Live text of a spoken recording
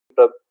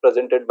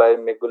presented by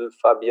Miguel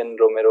Fabian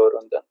Romero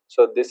Ronda.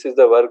 So this is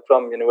the work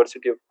from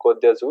University of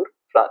Côte d'Azur,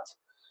 France.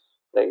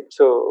 Right.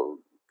 So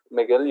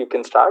Miguel, you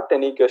can start.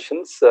 Any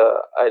questions?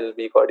 I'll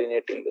be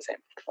coordinating the same.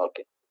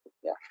 Okay.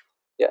 Yeah.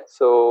 Yeah.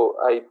 So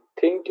I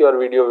think your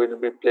video will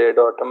be played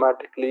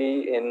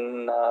automatically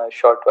in a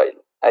short while.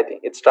 I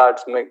think it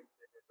starts.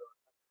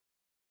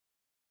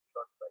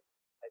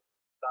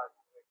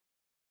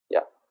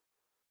 Yeah.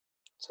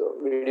 So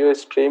video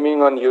is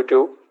streaming on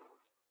YouTube.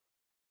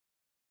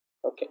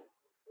 Okay.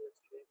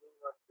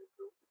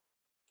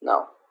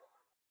 Now.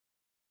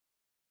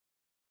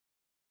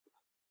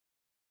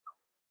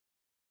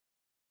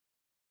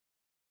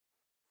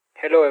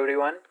 Hello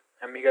everyone,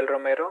 I'm Miguel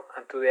Romero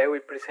and today I will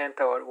present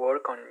our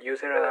work on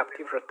user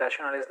adaptive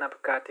rotational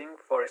snapcutting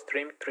for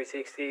streamed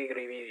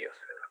 360-degree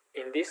videos.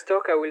 In this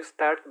talk I will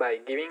start by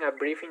giving a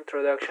brief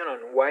introduction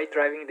on why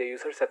driving the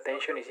user's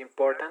attention is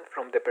important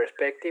from the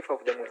perspective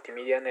of the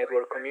multimedia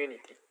network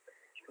community.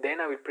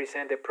 Then I will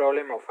present the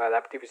problem of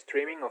adaptive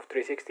streaming of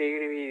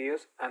 360-degree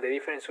videos and the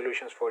different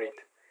solutions for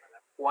it.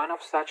 One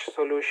of such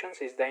solutions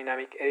is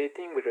dynamic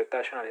editing with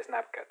rotational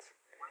snapcuts.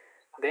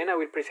 Then I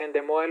will present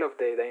the model of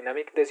the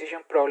dynamic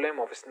decision problem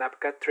of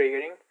snapcut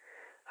triggering,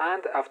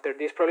 and after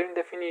this problem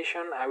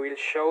definition I will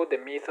show the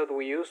method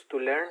we use to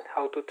learn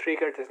how to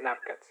trigger the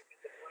snapcuts.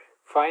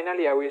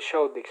 Finally, I will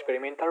show the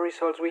experimental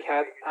results we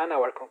had and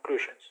our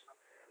conclusions.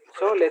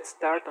 So let's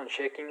start on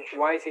checking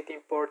why is it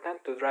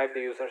important to drive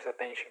the user's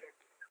attention.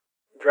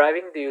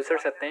 Driving the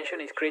user's attention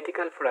is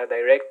critical for a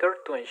director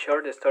to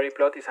ensure the story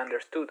plot is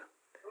understood.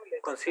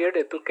 Consider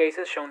the two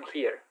cases shown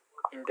here.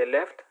 In the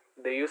left,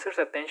 the user's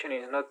attention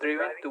is not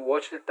driven to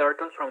watch the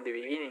turtle from the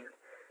beginning,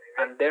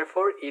 and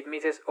therefore it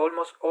misses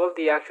almost all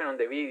the action on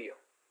the video,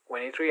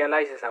 when it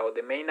realizes how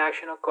the main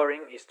action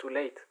occurring is too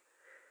late.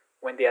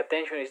 When the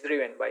attention is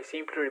driven by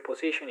simply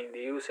repositioning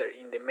the user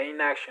in the main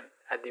action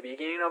at the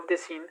beginning of the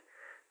scene,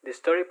 the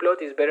story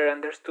plot is better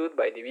understood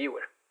by the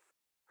viewer.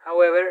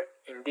 However,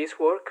 in this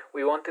work,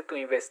 we wanted to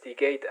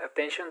investigate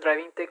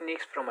attention-driving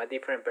techniques from a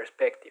different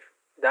perspective,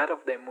 that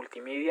of the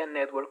multimedia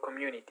network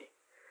community.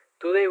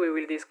 Today we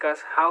will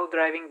discuss how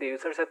driving the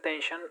user's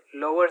attention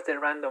lowers the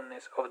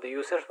randomness of the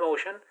user's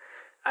motion,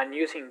 and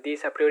using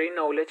this a priori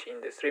knowledge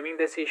in the streaming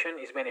decision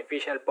is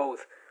beneficial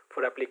both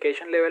for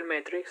application level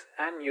metrics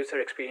and user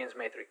experience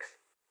metrics.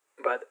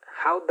 But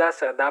how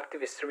does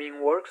adaptive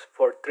streaming works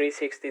for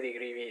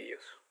 360-degree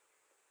videos?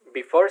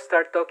 Before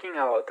start talking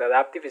about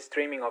adaptive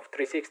streaming of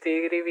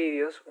 360-degree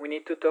videos, we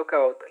need to talk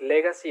about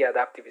legacy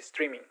adaptive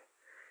streaming.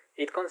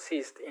 It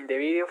consists in the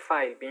video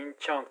file being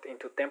chunked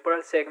into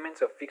temporal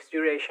segments of fixed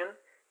duration,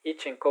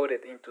 each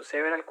encoded into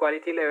several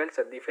quality levels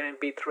at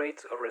different bit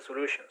rates or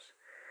resolutions.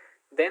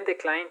 Then the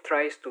client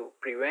tries to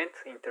prevent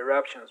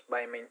interruptions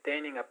by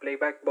maintaining a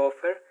playback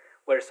buffer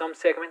where some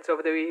segments of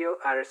the video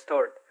are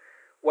stored,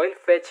 while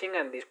fetching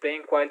and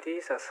displaying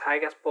qualities as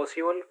high as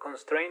possible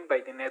constrained by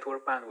the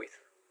network bandwidth.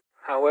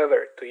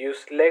 However, to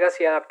use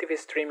legacy adaptive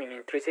streaming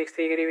in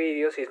 360-degree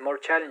videos is more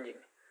challenging.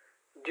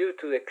 Due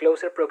to the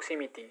closer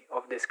proximity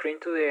of the screen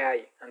to the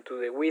eye and to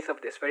the width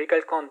of the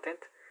spherical content,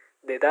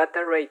 the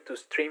data rate to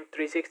stream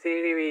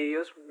 360-degree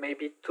videos may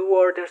be 2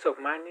 orders of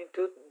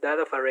magnitude that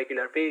of a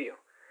regular video.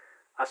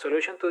 A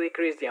solution to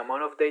decrease the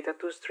amount of data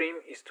to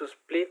stream is to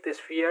split the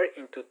sphere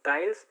into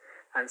tiles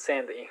and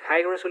send in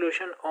high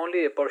resolution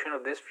only the portion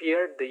of the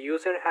sphere the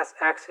user has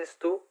access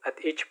to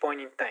at each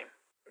point in time.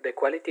 The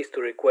qualities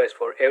to request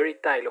for every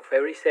tile of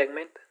every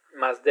segment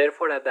must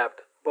therefore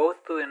adapt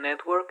both to the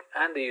network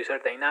and the user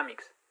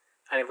dynamics,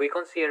 and if we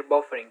consider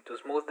buffering to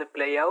smooth the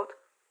playout,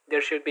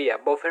 there should be a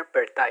buffer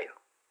per tile.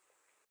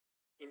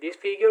 In this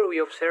figure we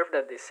observe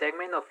that the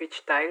segment of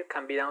each tile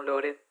can be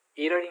downloaded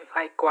either in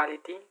high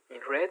quality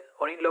in red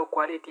or in low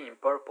quality in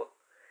purple.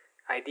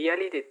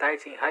 Ideally, the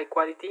tiles in high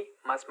quality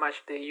must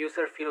match the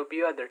user field of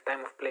view at their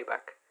time of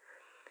playback.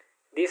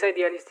 This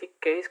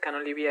idealistic case can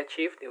only be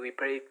achieved if we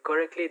predict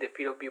correctly the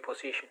field of view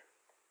position.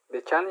 The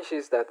challenge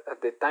is that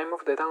at the time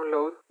of the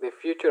download, the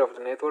future of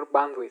the network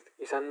bandwidth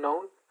is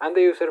unknown and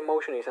the user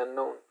motion is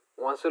unknown.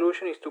 One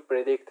solution is to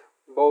predict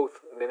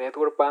both the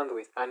network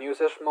bandwidth and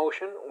user's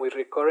motion with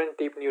recurrent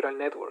deep neural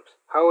networks.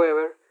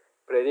 However,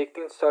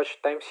 predicting such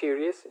time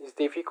series is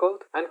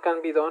difficult and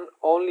can be done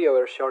only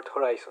over short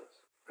horizons.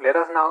 Let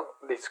us now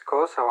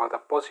discuss about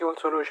a possible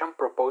solution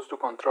proposed to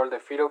control the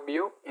field of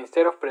view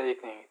instead of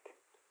predicting it.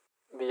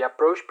 The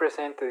approach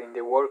presented in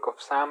the work of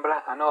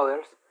Zambra and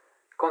others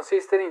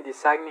consisted in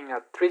designing a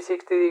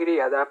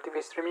 360-degree adaptive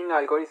streaming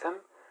algorithm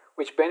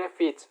which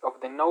benefits of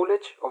the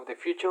knowledge of the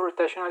future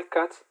rotational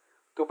cuts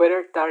to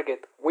better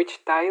target which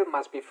tile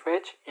must be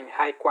fetched in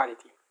high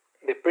quality.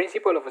 The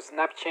principle of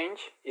snap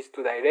change is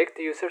to direct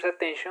the user's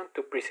attention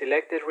to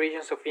preselected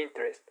regions of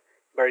interest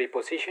by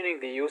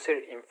repositioning the user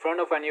in front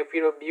of a new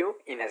field of view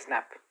in a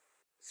snap.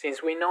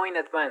 Since we know in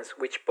advance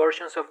which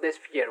portions of the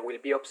sphere will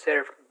be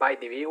observed by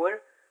the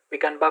viewer, we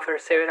can buffer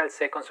several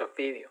seconds of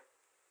video.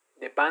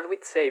 The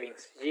bandwidth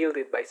savings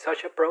yielded by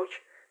such approach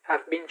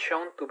have been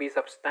shown to be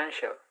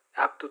substantial,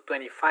 up to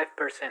 25%.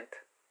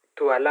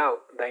 To allow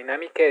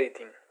dynamic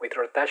editing with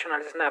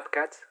rotational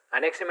snapcuts,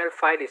 an XML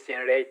file is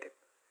generated.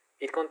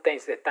 It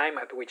contains the time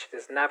at which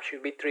the snap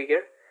should be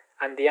triggered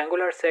and the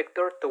angular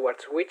sector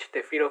towards which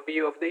the field of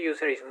view of the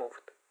user is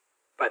moved.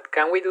 But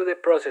can we do the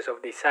process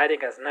of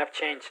deciding a snap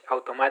change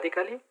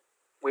automatically?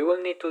 We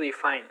will need to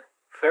define,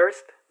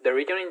 first, the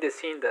region in the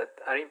scene that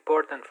are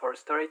important for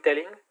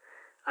storytelling,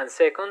 and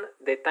second,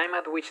 the time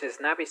at which the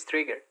snap is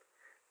triggered.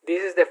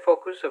 This is the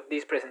focus of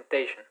this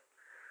presentation.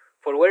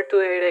 For where to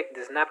direct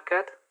the snap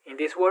cut, in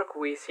this work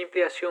we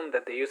simply assume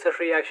that the user's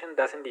reaction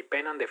doesn't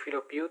depend on the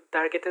field of view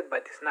targeted by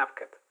the snap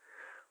cut.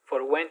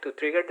 For when to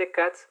trigger the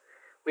cuts,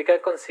 we can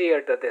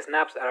consider that the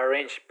snaps are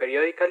arranged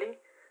periodically,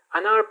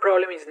 and our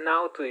problem is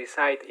now to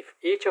decide if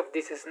each of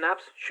these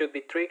snaps should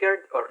be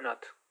triggered or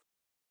not.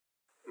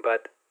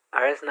 But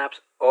are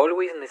snaps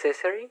always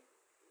necessary?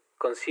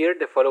 Consider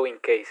the following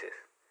cases.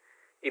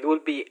 It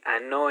would be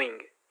annoying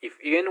if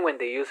even when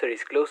the user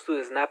is close to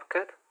the snap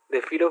cut,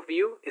 the field of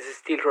view is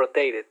still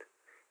rotated.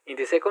 In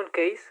the second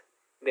case,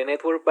 the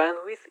network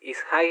bandwidth is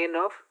high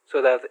enough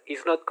so that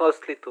it's not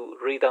costly to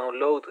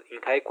re-download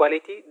in high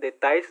quality the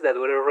tiles that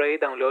were already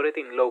downloaded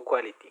in low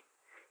quality.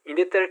 In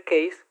the third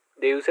case,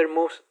 the user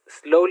moves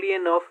slowly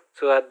enough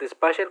so that the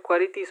spatial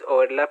qualities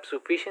overlap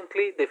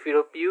sufficiently the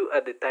field of view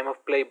at the time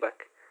of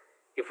playback.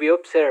 If we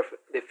observe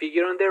the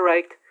figure on the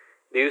right,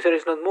 the user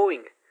is not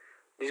moving.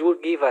 This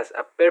would give us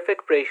a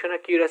perfect prediction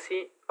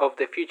accuracy of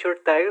the future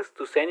tiles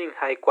to send in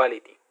high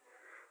quality.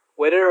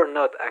 Whether or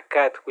not a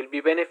cut will be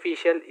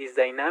beneficial is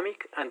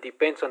dynamic and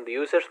depends on the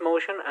user's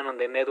motion and on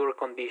the network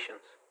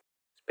conditions.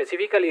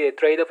 Specifically, the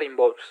trade-off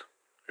involves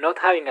not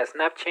having a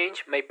snap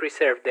change may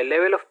preserve the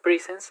level of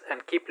presence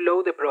and keep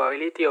low the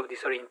probability of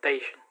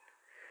disorientation.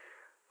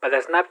 But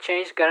a snap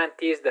change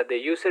guarantees that the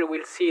user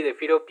will see the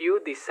field of view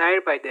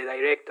desired by the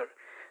director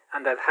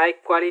and that high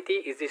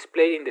quality is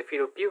displayed in the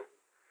field of view.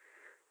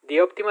 The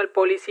optimal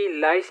policy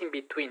lies in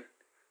between,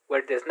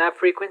 where the snap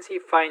frequency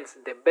finds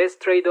the best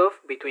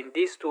trade-off between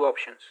these two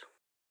options.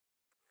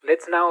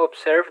 Let's now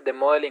observe the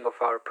modeling of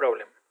our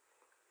problem.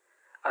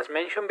 As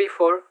mentioned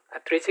before, a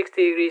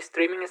 360-degree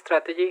streaming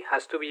strategy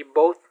has to be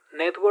both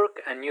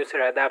network and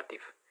user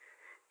adaptive.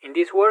 In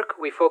this work,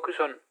 we focus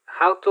on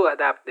how to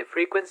adapt the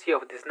frequency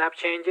of the snap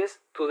changes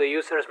to the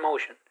user's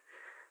motion.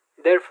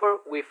 Therefore,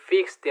 we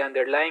fix the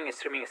underlying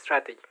streaming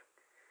strategy.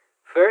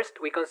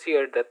 First, we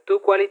consider that two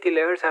quality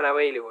levels are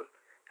available,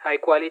 high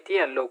quality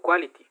and low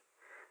quality.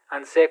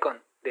 And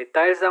second, the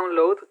tiles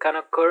download can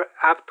occur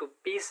up to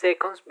p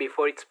seconds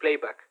before its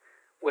playback,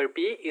 where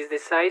p is the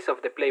size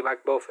of the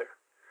playback buffer.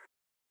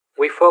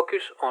 We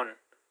focus on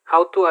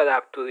how to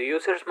adapt to the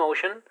user's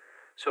motion,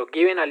 so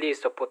given a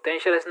list of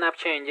potential snap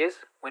changes,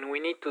 when we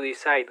need to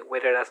decide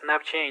whether a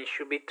snap change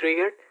should be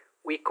triggered,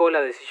 we call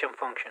a decision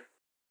function.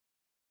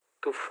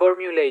 To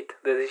formulate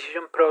the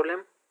decision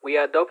problem, we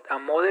adopt a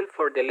model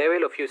for the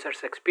level of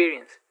user's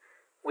experience.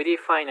 We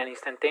define an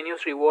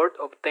instantaneous reward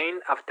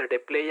obtained after the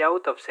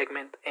playout of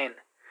segment n.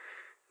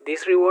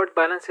 This reward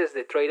balances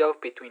the trade-off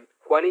between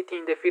quality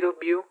in the field of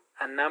view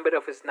and number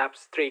of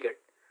snaps triggered,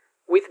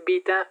 with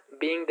beta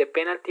being the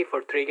penalty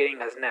for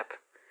triggering a snap.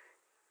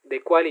 The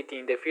quality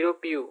in the field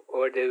of view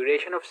over the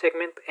duration of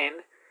segment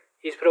n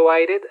is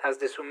provided as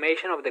the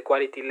summation of the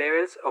quality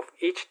levels of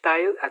each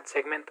tile at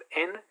segment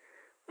n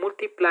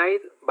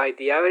multiplied by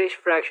the average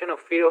fraction of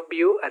field of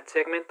view at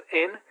segment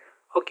n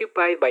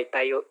occupied by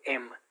tile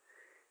m.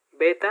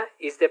 Beta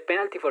is the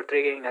penalty for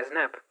triggering a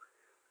snap.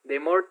 The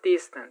more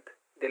distant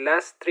the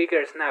last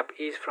trigger snap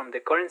is from the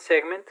current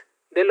segment,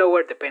 the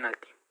lower the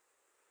penalty.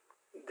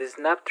 The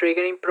snap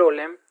triggering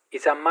problem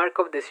is a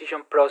Markov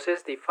decision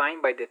process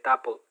defined by the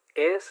tuple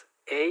S,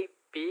 A,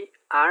 P,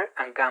 R,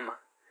 and gamma.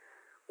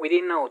 We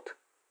denote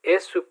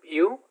S sub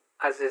u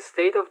as the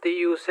state of the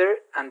user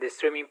and the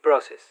streaming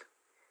process.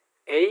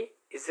 A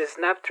is the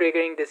snap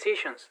triggering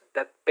decisions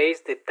that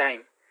pace the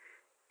time.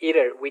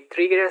 Either we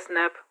trigger a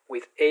snap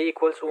with A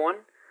equals 1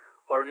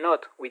 or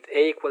not with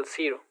A equals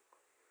 0.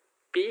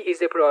 P is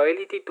the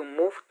probability to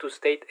move to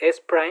state S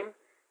prime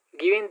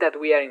given that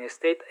we are in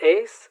state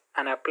S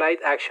and applied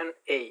action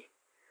A.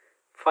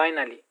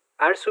 Finally,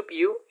 R sub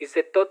u is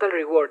the total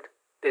reward,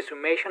 the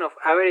summation of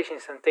average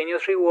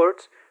instantaneous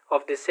rewards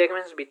of the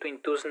segments between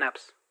two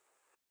snaps.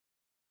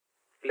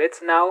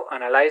 Let's now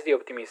analyze the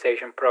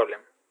optimization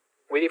problem.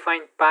 We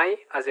define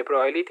pi as the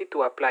probability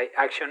to apply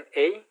action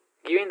A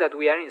given that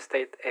we are in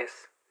state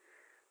S.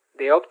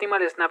 The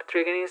optimal snap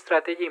triggering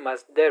strategy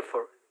must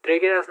therefore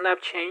trigger a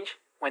snap change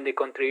when the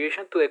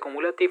contribution to the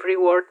cumulative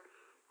reward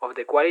of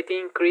the quality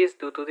increase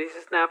due to this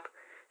snap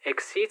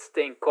exceeds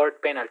the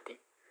incurred penalty.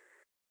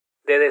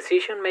 The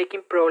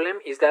decision-making problem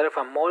is that of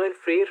a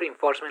model-free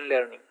reinforcement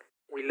learning.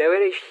 We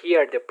leverage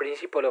here the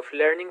principle of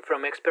learning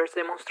from experts'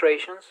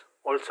 demonstrations,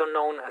 also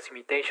known as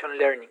imitation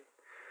learning.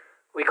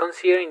 We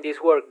consider in this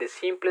work the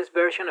simplest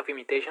version of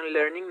imitation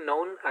learning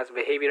known as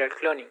behavioral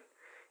cloning.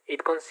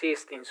 It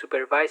consists in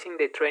supervising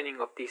the training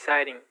of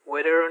deciding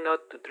whether or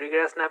not to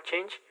trigger a snap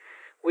change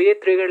with the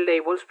trigger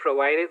labels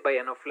provided by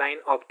an offline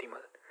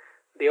optimal.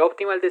 The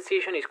optimal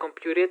decision is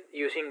computed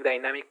using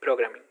dynamic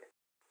programming.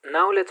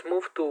 Now let's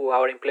move to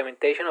our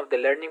implementation of the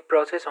learning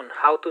process on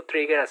how to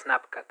trigger a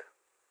snapcat.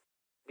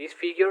 This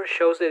figure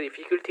shows the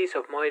difficulties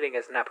of modeling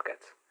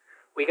snapcats.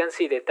 We can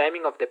see the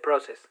timing of the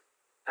process.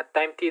 At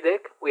time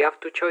t-dec, we have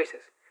two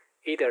choices.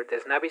 Either the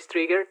snap is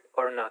triggered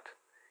or not.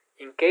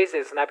 In case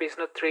the snap is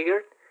not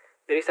triggered,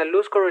 there is a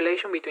loose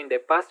correlation between the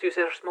past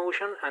user's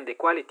motion and the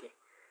quality.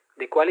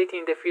 The quality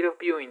in the field of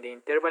view in the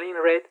interval in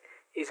red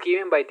is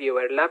given by the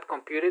overlap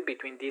computed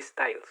between these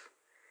tiles.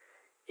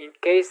 In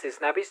case the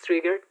snap is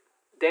triggered,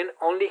 then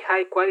only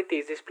high quality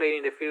is displayed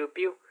in the field of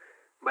view,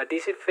 but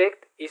this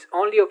effect is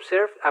only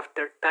observed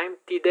after time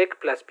t-dec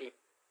plus b.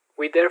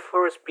 We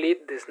therefore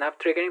split the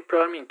snap triggering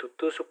problem into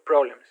two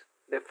subproblems.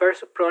 The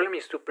first subproblem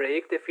is to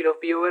predict the field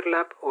of view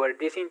overlap over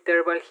this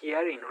interval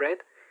here in red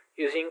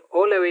using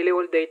all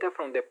available data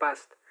from the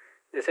past.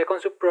 The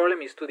second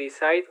subproblem is to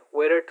decide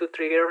whether to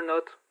trigger or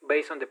not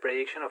based on the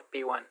prediction of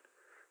P1.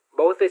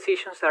 Both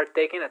decisions are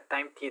taken at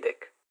time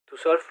t-dec. To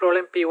solve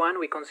problem P1,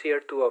 we consider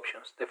two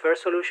options. The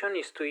first solution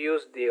is to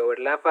use the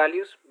overlap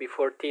values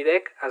before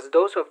t-dec as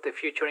those of the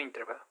future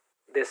interval.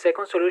 The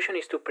second solution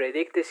is to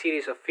predict the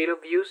series of field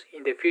of views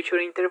in the future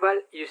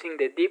interval using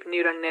the deep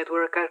neural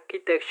network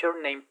architecture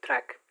named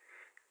TRACK.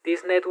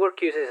 This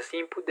network uses as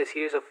input the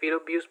series of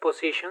field of views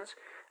positions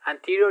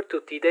anterior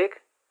to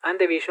t-dec and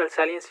the visual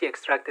saliency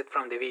extracted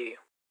from the video.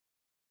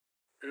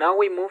 Now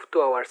we move to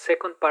our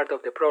second part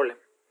of the problem.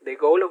 The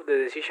goal of the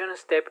decision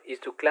step is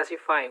to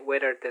classify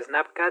whether the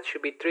snapcat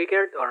should be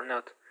triggered or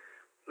not.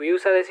 We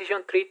use a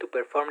decision tree to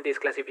perform this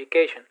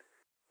classification.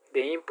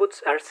 The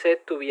inputs are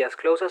set to be as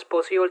close as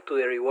possible to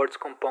the rewards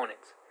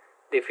components.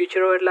 The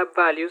future overlap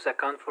values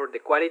account for the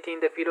quality in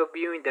the field of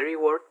view in the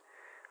reward,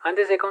 and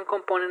the second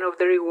component of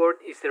the reward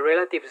is the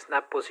relative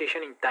snap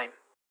position in time.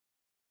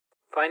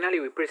 Finally,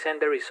 we present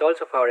the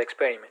results of our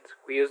experiments.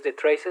 We used the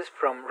traces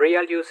from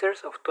real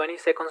users of 20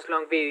 seconds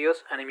long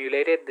videos and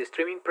emulated the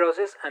streaming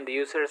process and the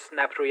user's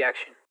snap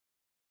reaction.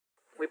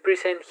 We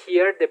present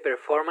here the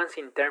performance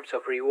in terms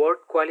of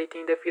reward,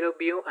 quality in the field of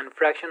view, and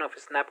fraction of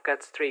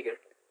snapcats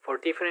triggered, for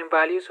different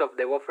values of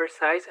the buffer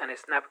size and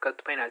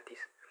snapcat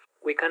penalties.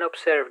 We can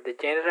observe the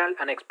general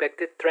and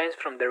expected trends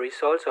from the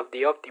results of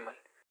the optimal.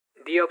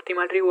 The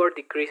optimal reward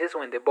decreases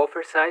when the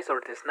buffer size or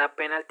the snap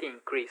penalty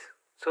increase,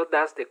 so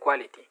does the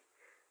quality.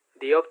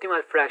 The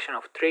optimal fraction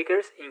of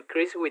triggers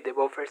increases with the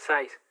buffer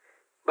size,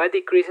 but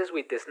decreases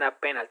with the snap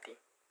penalty.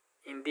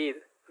 Indeed,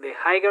 the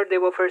higher the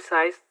buffer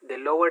size, the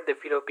lower the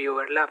field of view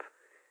overlap.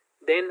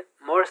 Then,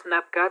 more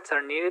snapcats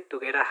are needed to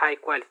get a high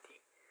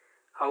quality.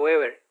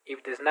 However,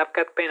 if the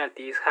snapcat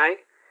penalty is high,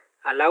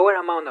 a lower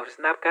amount of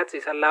snapcats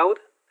is allowed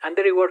and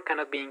the reward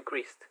cannot be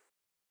increased.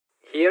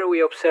 Here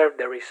we observe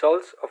the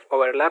results of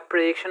overlap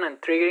prediction and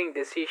triggering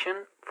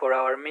decision for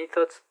our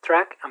methods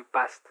track and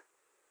past.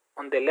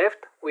 On the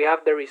left, we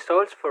have the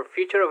results for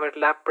future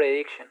overlap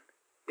prediction.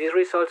 These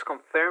results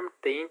confirm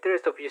the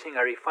interest of using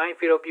a refined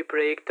field of view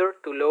predictor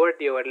to lower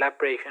the overlap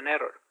prediction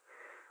error.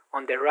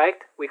 On the right,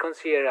 we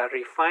consider a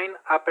refined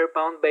upper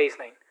bound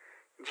baseline.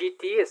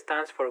 GT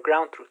stands for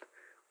ground truth,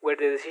 where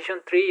the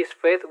decision tree is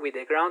fed with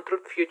the ground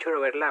truth future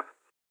overlap.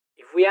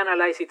 If we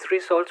analyze its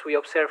results, we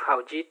observe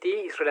how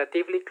GT is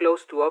relatively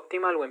close to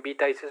optimal when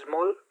beta is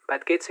small,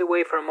 but gets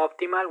away from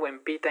optimal when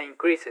beta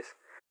increases.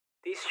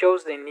 This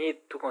shows the need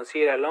to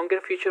consider a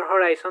longer future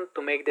horizon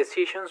to make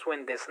decisions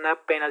when the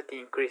snap penalty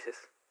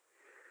increases.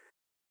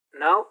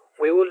 Now,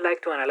 we would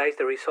like to analyze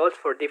the results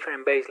for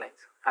different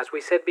baselines. As we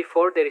said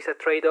before, there is a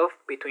trade-off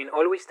between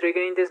always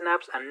triggering the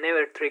snaps and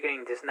never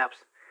triggering the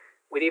snaps.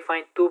 We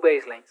define two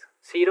baselines,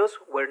 zeros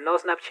where no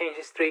snap change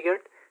is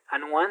triggered,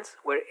 and ones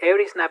where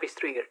every snap is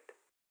triggered.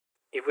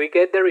 If we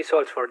get the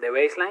results for the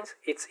baselines,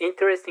 it's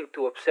interesting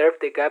to observe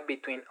the gap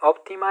between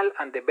optimal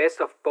and the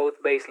best of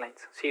both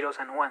baselines, zeros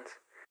and ones.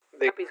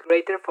 The gap is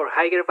greater for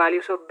higher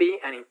values of B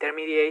and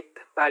intermediate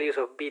values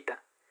of beta.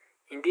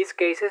 In these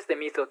cases, the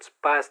methods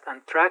past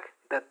and track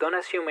that don't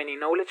assume any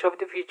knowledge of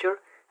the future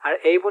are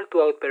able to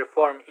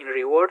outperform in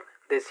reward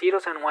the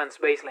zeros and ones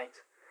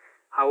baselines.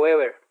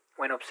 However,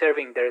 when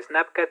observing their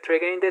snapcat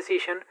triggering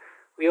decision,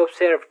 we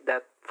observe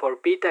that for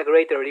beta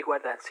greater or equal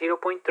than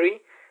 0.3,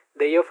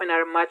 they often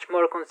are much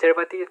more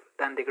conservative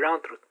than the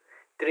ground truth,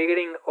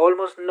 triggering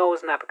almost no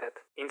snapcat.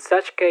 In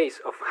such case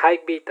of high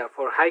beta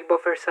for high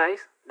buffer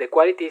size, the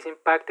quality is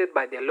impacted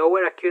by the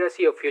lower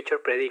accuracy of future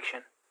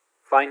prediction.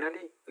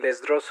 Finally,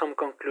 let's draw some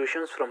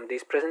conclusions from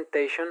this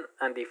presentation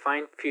and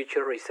define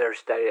future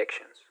research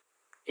directions.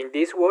 In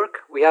this work,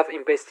 we have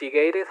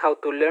investigated how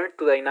to learn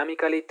to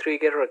dynamically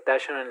trigger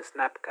rotational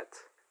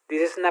snapcats.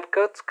 These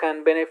snapcuts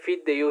can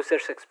benefit the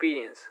user's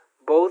experience,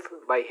 both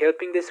by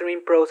helping the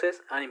streaming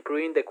process and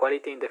improving the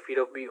quality in the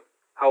field of view.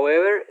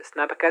 However,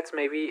 snapcuts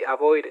may be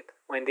avoided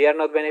when they are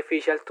not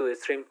beneficial to the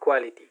stream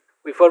quality.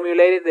 We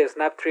formulated the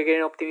snap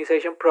triggering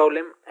optimization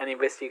problem and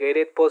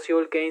investigated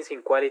possible gains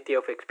in quality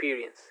of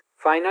experience.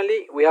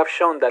 Finally, we have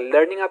shown that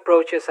learning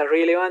approaches are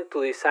relevant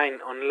to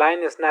design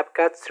online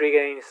snapcat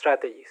triggering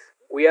strategies.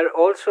 We are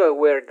also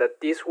aware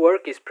that this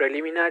work is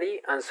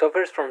preliminary and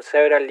suffers from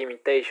several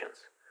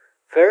limitations.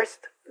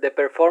 First, the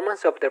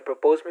performance of the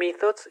proposed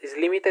methods is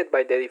limited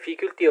by the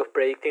difficulty of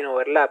predicting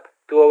overlap.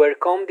 To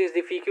overcome this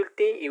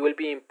difficulty, it will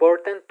be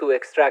important to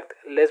extract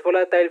less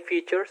volatile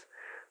features.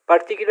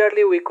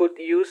 Particularly, we could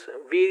use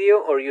video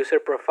or user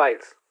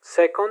profiles.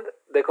 Second,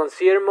 the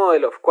considered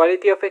model of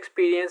quality of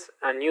experience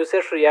and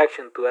users'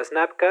 reaction to a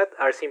snapshot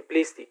are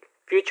simplistic.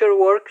 Future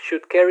work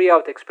should carry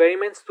out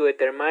experiments to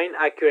determine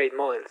accurate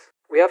models.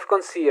 We have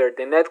considered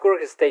the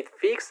network state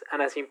fixed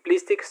and a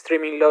simplistic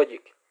streaming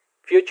logic.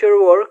 Future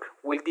work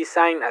will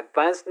design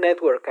advanced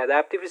network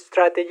adaptive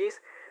strategies,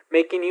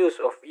 making use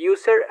of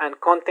user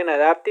and content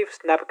adaptive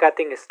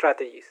snapcutting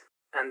strategies.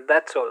 And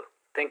that's all.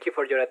 Thank you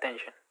for your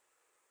attention.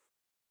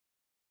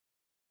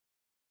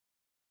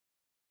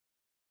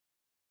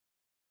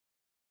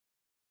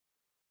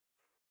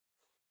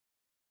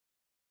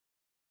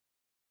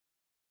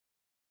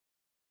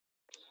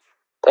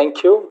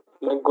 Thank you,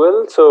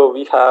 Miguel. So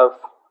we have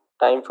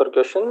time for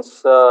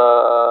questions.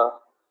 Uh,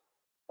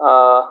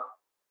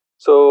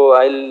 so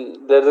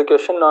there's a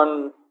question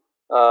on.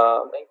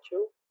 Thank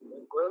you,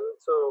 Miguel.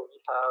 So we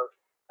have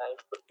time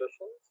for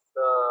questions.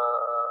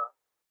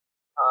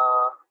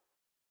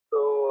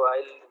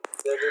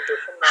 There's a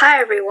question. Hi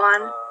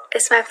everyone.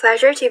 It's my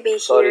pleasure to be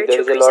Sorry, here there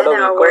to is a lot present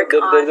of our echo.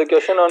 work There's a on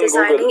question on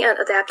designing Google. an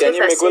Can adaptive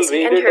you, Miguel,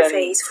 assessing read it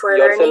interface and for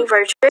learning yourself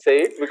virtual. say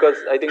it? Because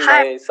I think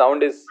Hi. my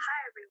sound is.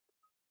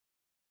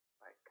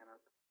 I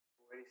cannot.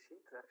 Where is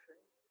it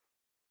actually?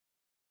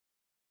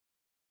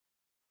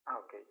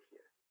 Okay,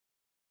 here.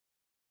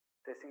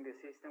 Testing the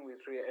system with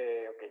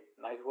okay,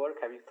 nice work.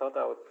 Have you thought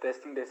about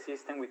testing the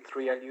system with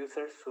real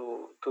users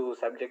to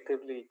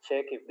subjectively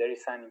check if there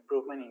is an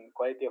improvement in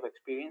quality of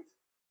experience?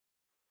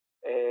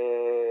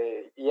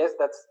 Yes,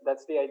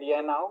 that's the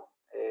idea now.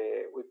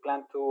 We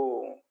plan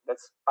to.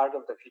 That's part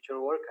of the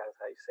future work, as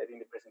I said in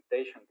the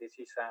presentation. This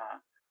is a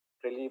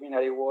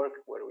preliminary work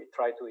where we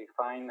try to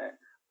define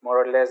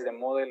more or less the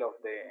model of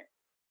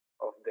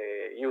the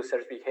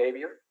user's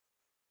behavior.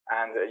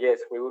 And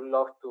yes, we would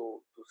love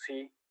to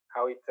see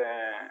how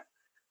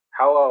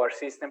how our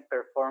system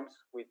performs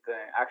with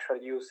actual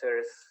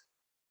users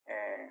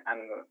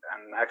and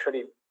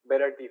actually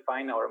better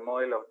define our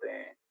model of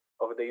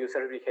the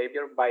user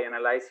behavior by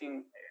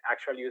analyzing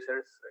actual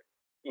users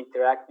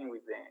interacting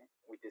with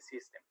the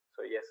system.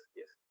 So yes,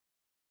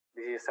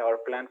 this is our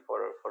plan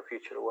for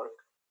future work.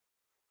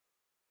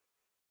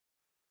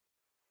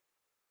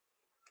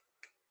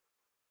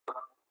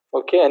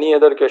 Okay, any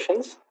other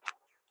questions?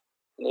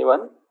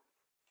 Anyone?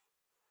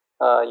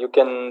 You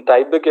can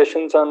type the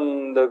questions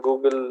on the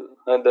Google,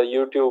 the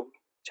YouTube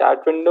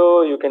chat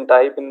window. You can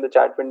type in the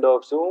chat window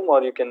of Zoom,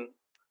 or you can,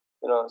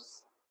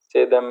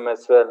 say them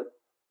as well,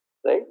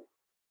 right?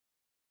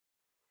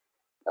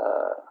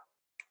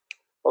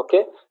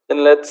 Okay,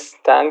 then let's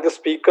thank the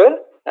speaker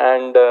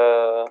and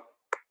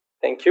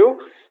thank you.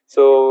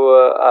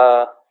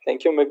 So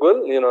thank you,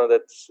 Miguel.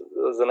 That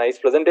was a nice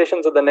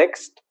presentation. So the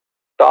next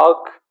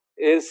talk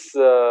is.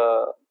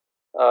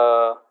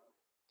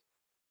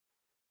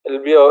 It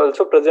will be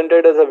also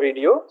presented as a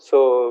video,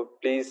 so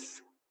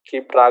please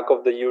keep track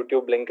of the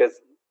YouTube link as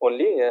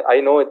only. I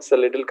know it's a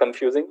little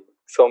confusing,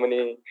 so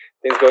many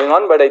things going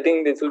on, but I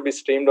think this will be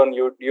streamed on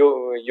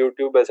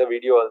YouTube as a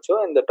video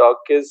also. And the talk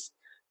is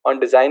on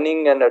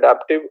designing an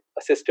adaptive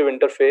assistive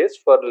interface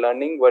for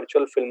learning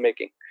virtual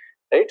filmmaking.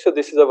 Right. So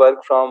this is a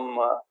work from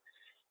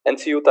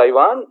NCU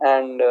Taiwan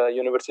and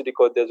University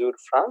Côte d'Azur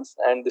France,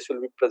 and this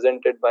will be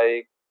presented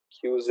by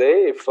QZ,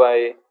 if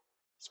I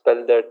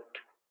spell that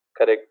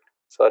correct.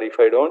 Sorry if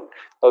I don't.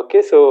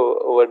 Okay, so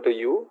over to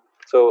you.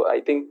 So I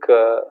think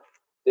the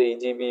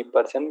EGB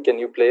person, can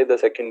you play the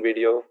second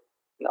video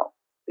now,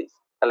 please?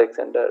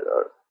 Alexander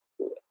or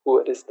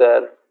whoever is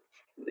there,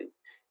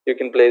 you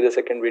can play the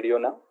second video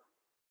now.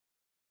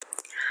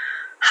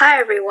 Hi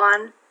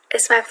everyone.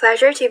 It's my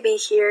pleasure to be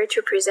here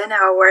to present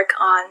our work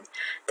on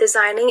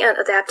designing an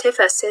adaptive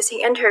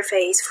assisting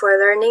interface for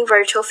learning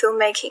virtual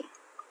filmmaking.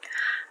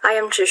 I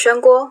am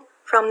Zhishen Guo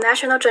from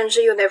National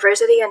Zhengzhi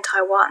University in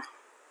Taiwan.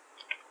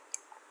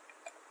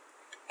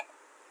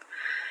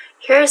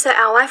 Here is the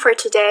outline for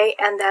today,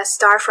 and let's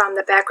start from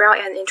the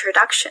background and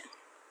introduction.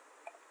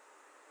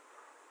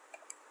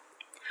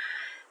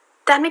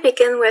 Let me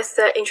begin with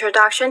the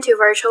introduction to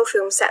virtual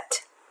film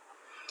set.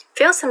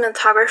 Film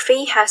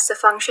cinematography has the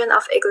function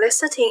of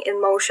eliciting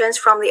emotions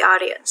from the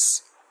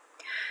audience.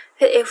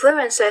 It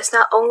influences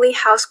not only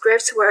how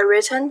scripts were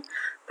written,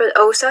 but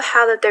also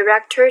how the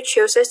director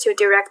chooses to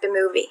direct the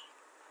movie.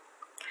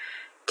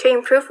 To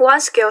improve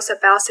one's skills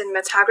about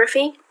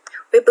cinematography,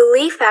 we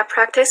believe that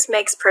practice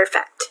makes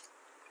perfect.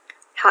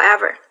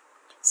 However,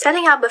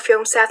 setting up a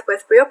film set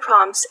with real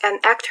prompts and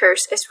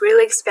actors is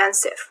really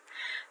expensive,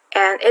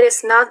 and it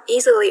is not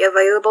easily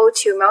available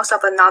to most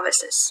of the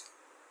novices.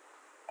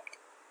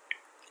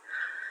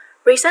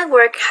 Recent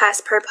work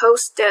has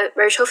proposed the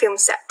virtual film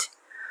set,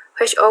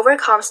 which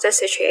overcomes this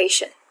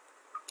situation.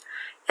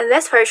 In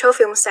this virtual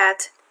film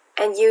set,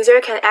 an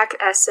user can act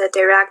as a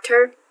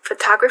director,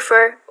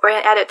 photographer, or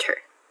an editor.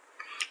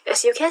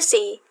 As you can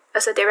see,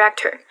 as a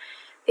director,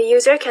 The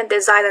user can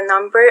design a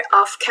number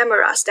of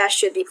cameras that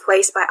should be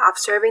placed by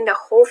observing the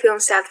whole film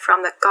set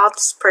from the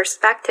God's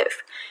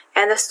perspective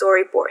and the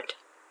storyboard.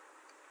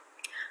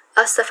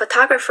 As the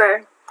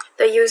photographer,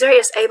 the user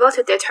is able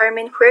to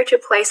determine where to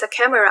place the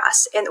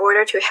cameras in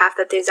order to have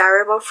the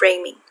desirable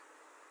framing.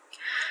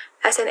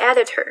 As an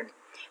editor,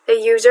 the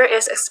user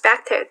is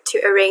expected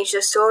to arrange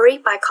the story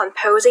by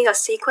composing a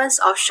sequence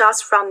of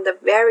shots from the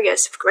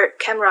various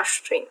camera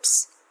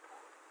streams.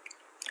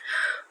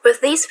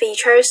 With these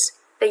features,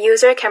 the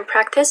user can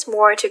practice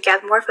more to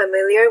get more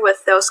familiar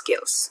with those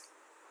skills.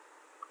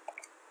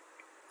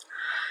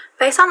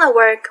 Based on the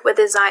work, we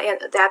designed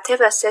an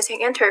adaptive assisting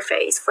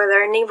interface for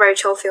learning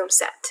virtual film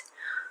set,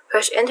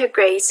 which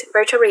integrates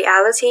virtual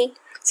reality,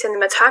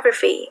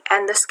 cinematography,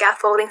 and the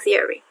scaffolding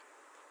theory.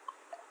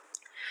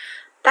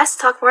 Let's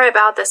talk more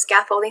about the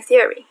scaffolding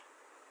theory.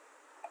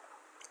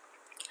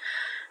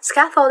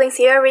 Scaffolding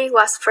theory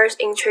was first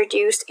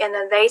introduced in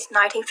the late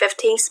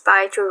 1950s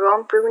by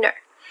Jerome Bruner,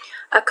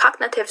 a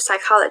cognitive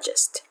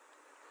psychologist.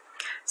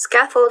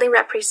 Scaffolding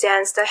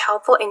represents the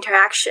helpful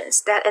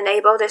interactions that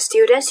enable the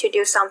students to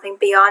do something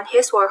beyond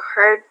his or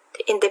her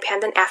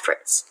independent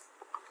efforts.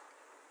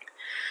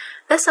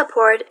 This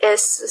support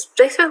is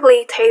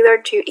specifically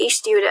tailored to each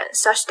student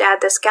such that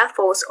the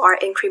scaffolds are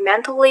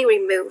incrementally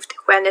removed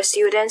when the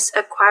students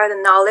acquire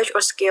the knowledge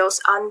or skills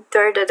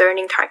under the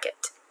learning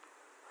target.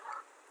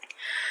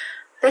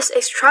 This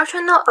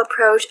instructional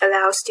approach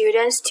allows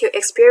students to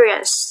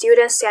experience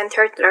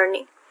student-centered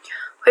learning,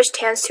 which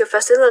tends to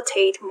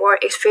facilitate more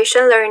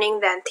efficient learning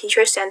than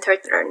teacher-centered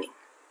learning.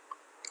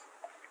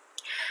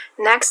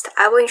 Next,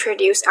 I will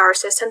introduce our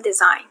system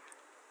design.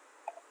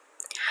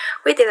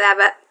 We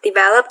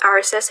develop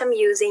our system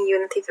using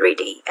Unity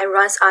 3D and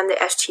runs on the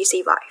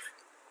HTC Vive.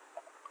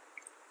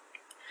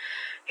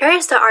 Here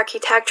is the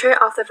architecture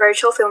of the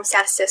virtual film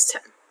set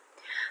system.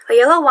 The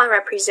yellow one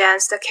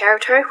represents the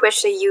character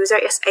which the user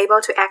is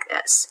able to act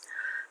as.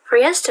 For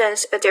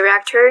instance, a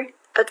director,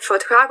 a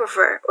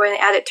photographer, or an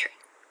editor.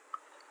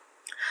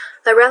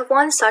 The red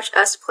ones, such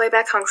as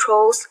playback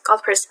controls,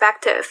 God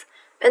perspective,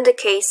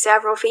 indicate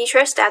several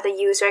features that the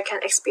user can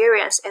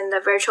experience in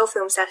the virtual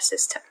film set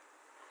system.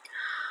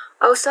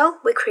 Also,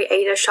 we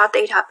created a shot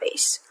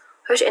database,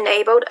 which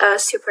enabled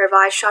us to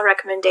provide shot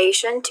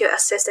recommendation to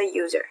assist the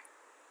user.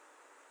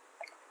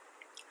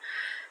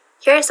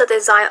 Here is the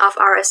design of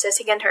our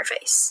assisting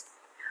interface.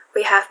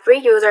 We have 3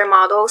 user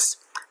models: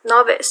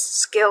 novice,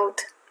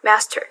 skilled,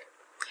 master.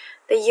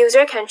 The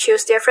user can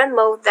choose different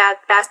mode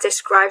that best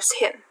describes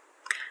him.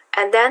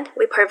 And then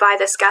we provide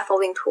the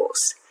scaffolding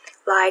tools,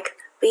 like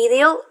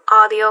video,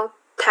 audio,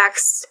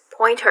 text,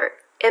 pointer,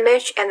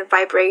 image, and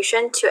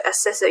vibration to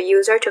assist the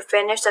user to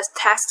finish the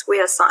tasks we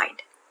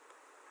assigned.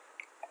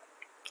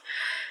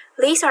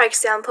 These are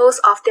examples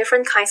of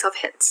different kinds of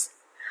hints.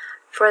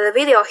 For the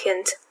video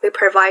hint, we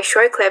provide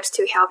short clips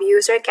to help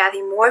user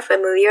getting more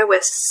familiar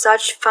with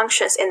such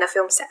functions in the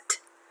film set.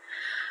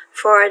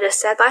 For the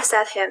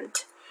step-by-step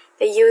hint,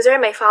 the user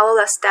may follow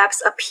the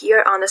steps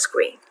appear on the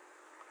screen.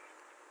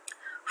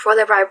 For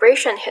the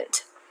vibration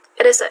hint,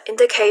 it is an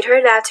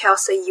indicator that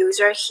tells the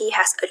user he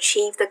has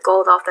achieved the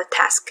goal of the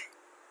task.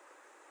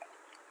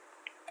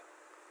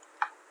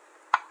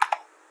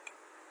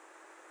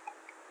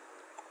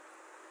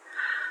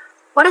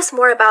 What is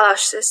more about our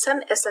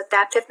system is the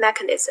adaptive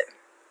mechanism.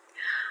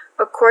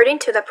 According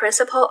to the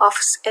principle of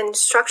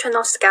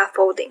instructional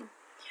scaffolding,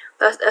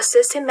 the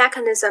assisting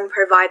mechanism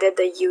provided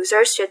the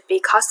users should be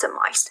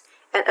customized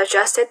and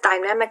adjusted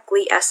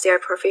dynamically as their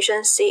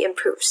proficiency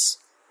improves.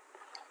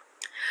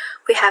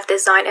 We have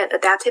designed an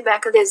adaptive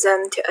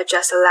mechanism to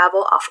adjust the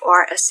level of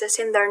our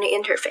assisting learning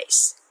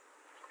interface.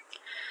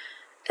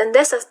 In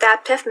this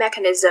adaptive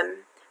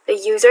mechanism, the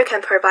user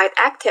can provide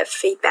active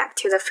feedback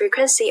to the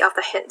frequency of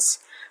the hints,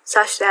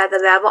 such that the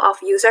level of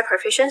user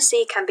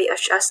proficiency can be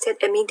adjusted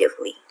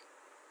immediately.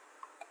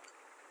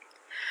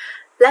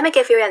 Let me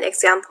give you an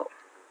example.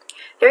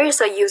 Here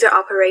is a user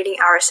operating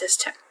our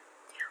system.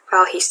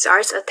 While he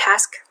starts a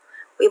task,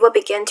 we will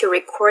begin to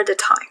record the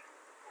time.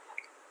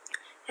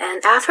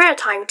 And after a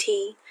time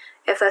t,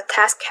 if the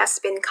task has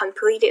been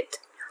completed,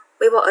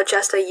 we will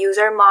adjust the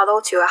user model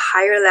to a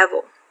higher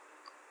level.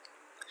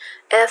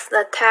 If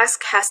the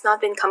task has not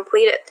been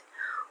completed,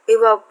 we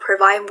will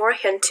provide more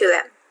hints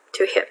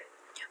to him.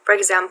 For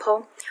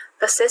example,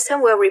 the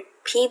system will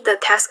repeat the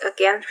task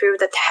again through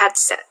the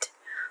headset,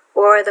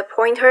 or the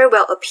pointer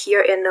will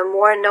appear in a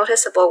more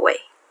noticeable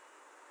way.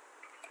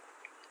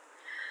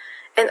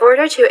 In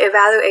order to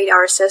evaluate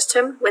our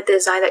system, we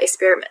designed the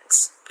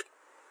experiments.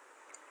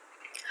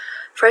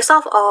 First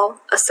of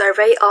all, a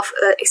survey of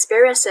the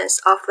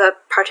experiences of the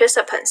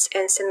participants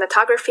in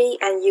cinematography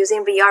and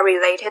using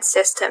VR-related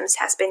systems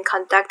has been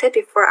conducted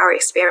before our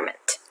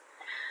experiment.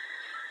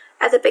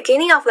 At the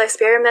beginning of the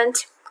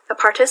experiment, the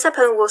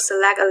participant will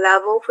select a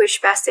level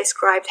which best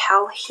described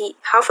how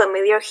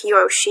familiar he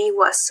or she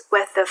was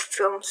with the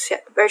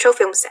virtual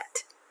film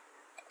set.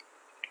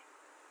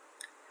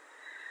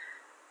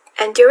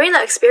 And during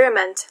the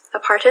experiment, the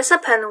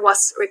participant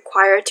was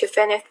required to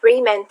finish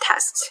 3 main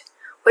tasks,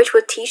 which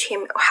would teach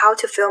him how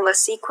to film a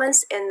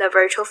sequence in the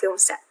virtual film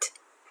set.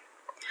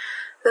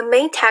 The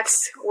main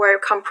texts were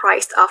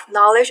comprised of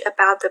knowledge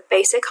about the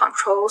basic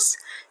controls,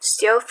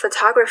 still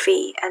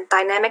photography, and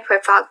dynamic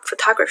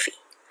photography,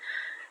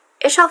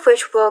 each of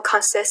which will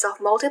consist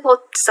of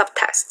multiple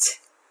subtexts.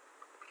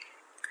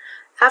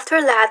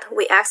 After that,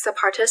 we asked the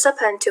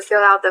participant to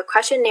fill out the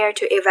questionnaire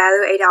to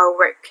evaluate our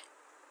work.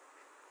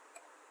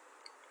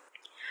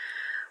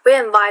 We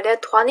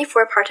invited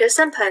 24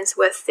 participants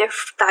with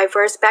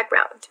diverse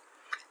background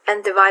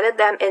and divided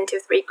them into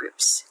 3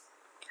 groups,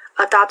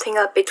 adopting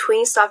a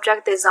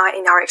between-subject design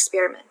in our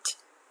experiment.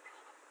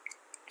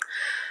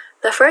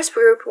 The first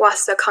group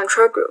was the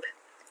control group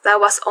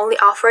that was only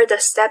offered the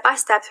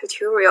step-by-step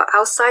tutorial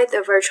outside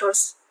the virtual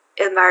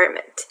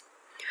environment,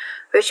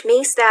 which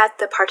means that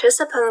the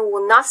participant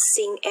will not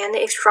see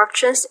any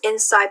instructions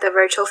inside the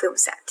virtual film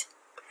set.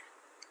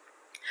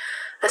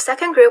 The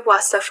second group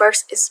was the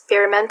first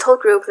experimental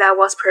group that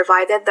was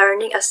provided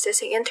learning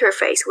assisting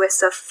interface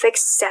with a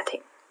fixed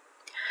setting.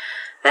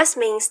 This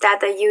means that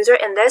the user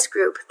in this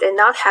group did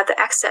not have the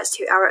access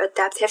to our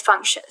adaptive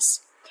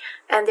functions,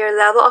 and their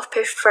level of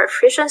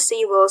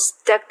proficiency will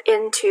stick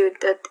into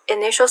the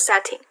initial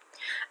setting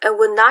and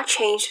would not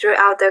change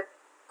throughout the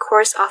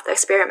course of the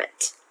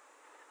experiment.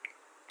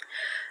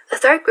 The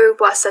third group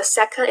was the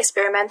second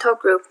experimental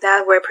group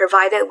that were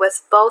provided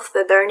with both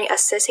the learning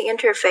assisting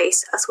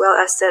interface as well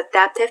as the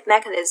adaptive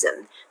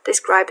mechanism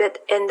described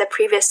in the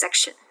previous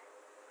section.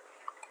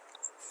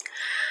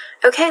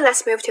 Okay,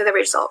 let's move to the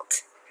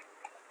result.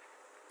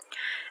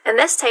 In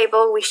this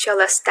table, we show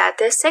the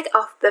statistic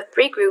of the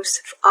 3 groups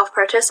of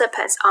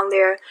participants on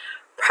their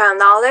prior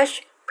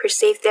knowledge,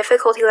 perceived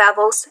difficulty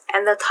levels,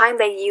 and the time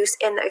they used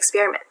in the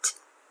experiment.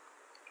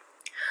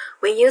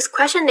 We use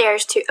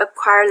questionnaires to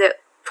acquire the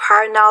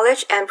prior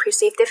knowledge and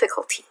perceived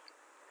difficulty.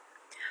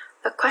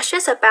 The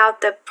questions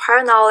about the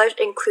prior knowledge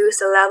includes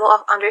the level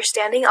of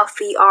understanding of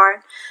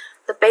VR,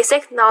 the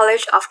basic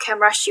knowledge of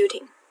camera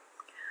shooting.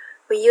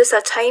 We use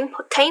a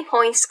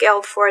 10-point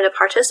scale for the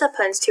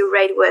participants to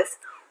rate with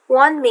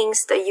 1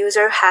 means the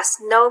user has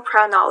no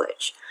prior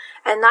knowledge,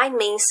 and 9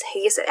 means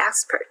he is an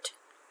expert.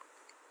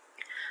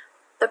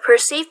 The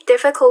perceived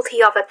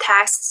difficulty of the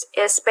tests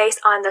is based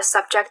on the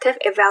subjective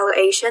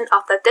evaluation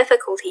of the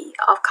difficulty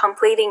of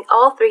completing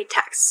all 3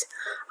 texts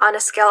on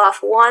a scale of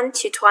 1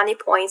 to 20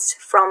 points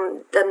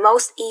from the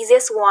most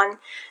easiest one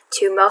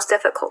to most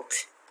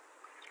difficult.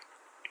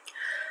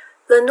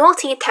 The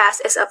nullity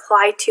test is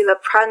applied to the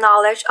prior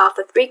knowledge of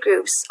the 3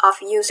 groups of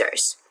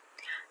users,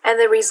 and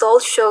the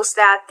result shows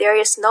that there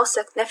is no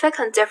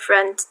significant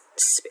difference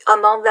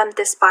among them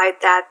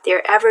despite that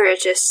their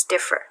averages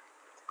differ.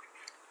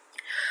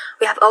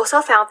 We have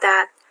also found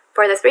that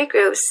for the 3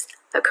 groups,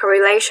 the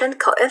correlation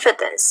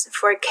coefficients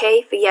for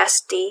K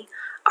vs D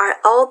are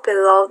all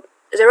below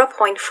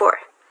 0.4,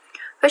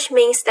 which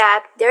means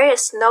that there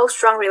is no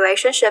strong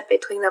relationship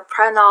between the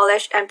prior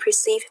knowledge and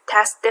perceived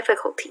test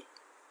difficulty.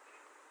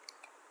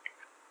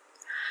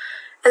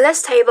 In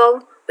this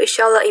table, we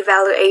show the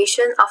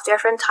evaluation of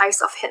different types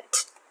of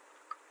hint.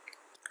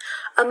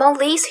 Among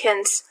these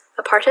hints,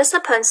 the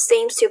participant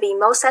seems to be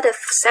most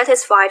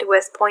satisfied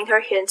with pointer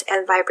hint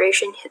and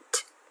vibration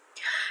hint,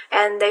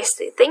 and they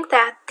think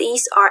that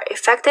these are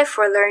effective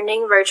for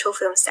learning virtual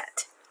film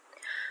set.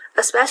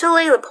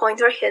 Especially the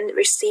pointer hint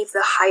received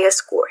the highest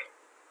score.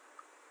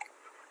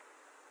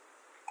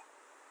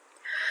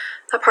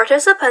 The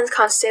participants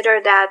consider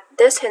that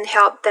this hint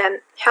helped them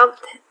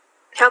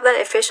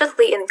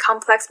efficiently in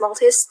complex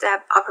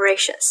multi-step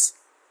operations.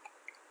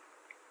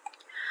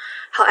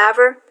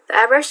 However, the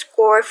average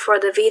score for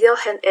the video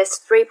hint is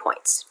 3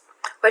 points,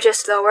 which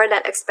is lower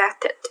than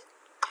expected,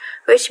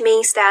 which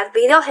means that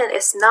video hint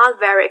is not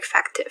very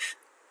effective.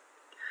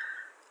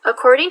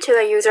 According to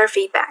the user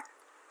feedback,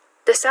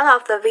 the sound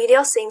of the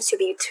video seems to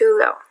be too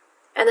low,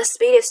 and the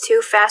speed is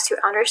too fast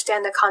to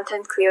understand the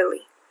content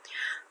clearly.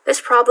 This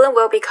problem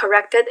will be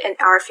corrected in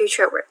our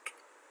future work.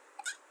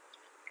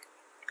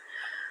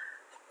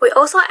 We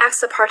also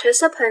asked the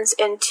participants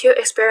in 2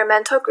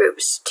 experimental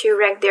groups to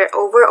rank their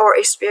overall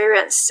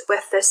experience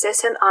with the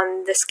system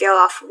on the scale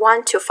of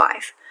 1 to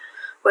 5,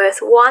 with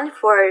 1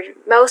 for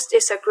most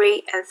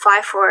disagree and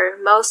 5 for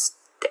most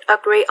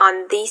agree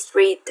on these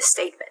 3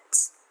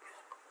 statements.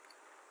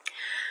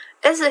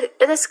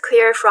 It is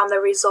clear from the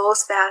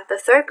results that the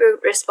third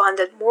group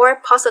responded more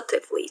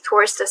positively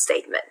towards the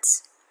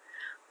statements.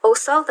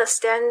 Also, the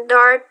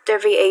standard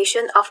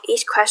deviation of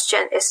each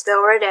question is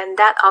lower than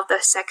that of the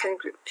second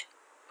group.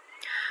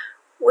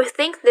 We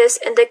think this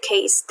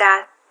indicates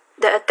that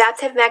the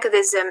adaptive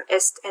mechanism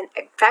is an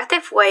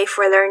effective way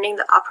for learning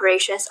the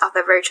operations of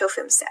the virtual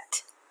film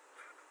set.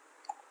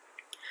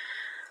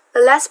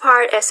 The last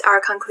part is our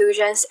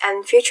conclusions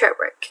and future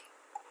work.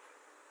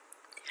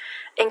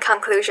 In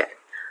conclusion,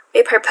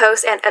 we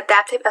propose an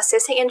adaptive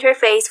assisting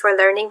interface for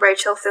learning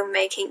virtual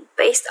filmmaking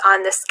based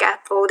on the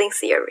scaffolding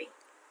theory.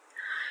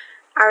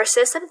 Our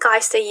system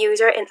guides the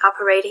user in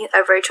operating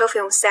a virtual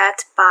film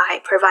set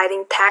by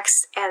providing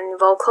text and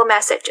vocal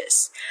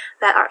messages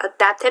that are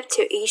adapted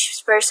to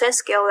each person's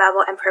skill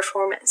level and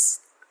performance.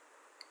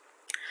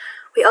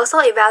 We also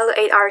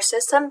evaluate our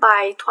system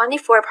by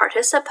 24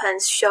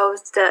 participants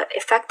shows the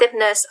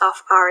effectiveness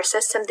of our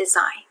system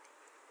design.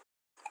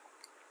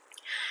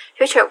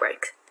 Future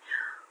work.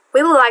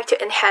 We would like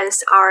to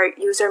enhance our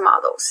user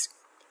models.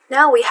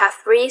 Now we have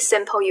 3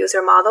 simple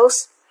user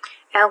models,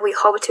 and we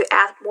hope to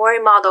add more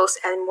models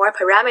and more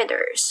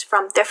parameters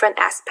from different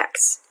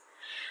aspects.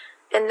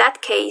 In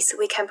that case,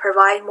 we can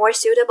provide more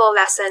suitable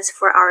lessons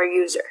for our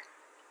user.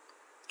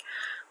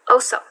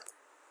 Also,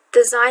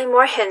 design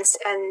more hints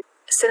and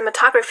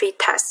cinematography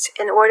tests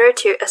in order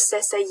to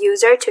assist the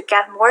user to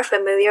get more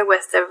familiar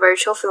with the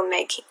virtual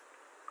filmmaking.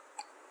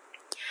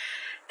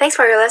 Thanks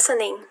for your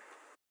listening.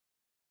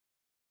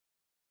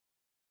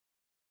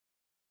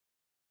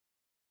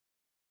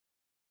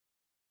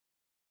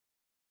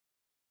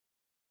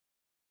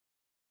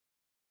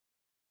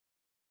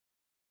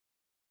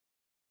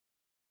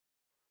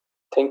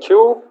 Thank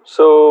you.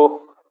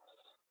 So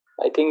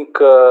I think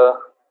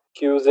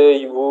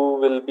QZ Wu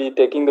will be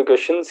taking the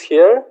questions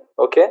here.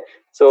 Okay,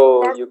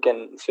 so Yes. you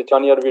can switch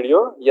on your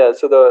video. Yeah.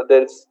 So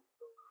there's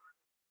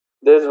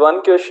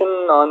one question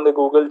on the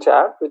Google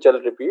chat which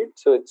I'll repeat.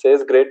 So it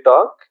says, "Great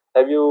talk.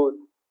 Have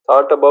you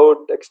thought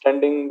about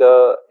extending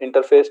the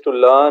interface to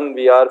learn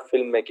VR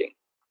filmmaking?"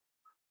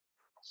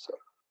 So,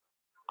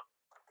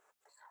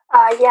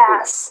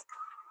 Yes.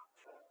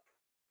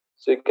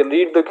 so you can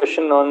read the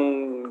question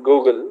on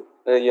Google.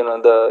 The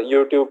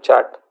YouTube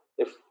chat.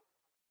 If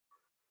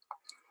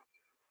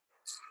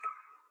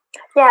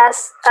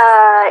Yes,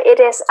 it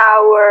is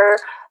our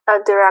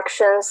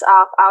directions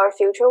of our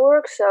future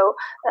work. So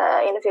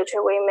in the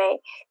future, we may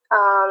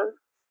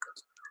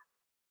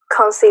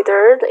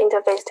consider the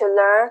interface to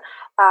learn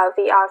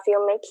VR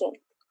filmmaking.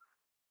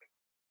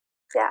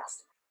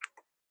 Yes.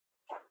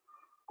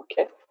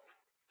 okay.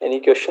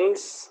 Any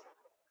questions?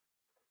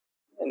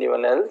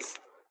 Anyone else?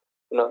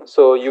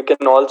 So you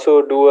can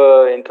also do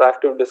a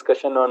interactive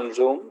discussion on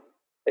Zoom,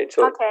 right?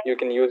 So Okay. you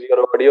can use your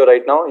audio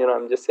right now.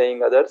 I'm just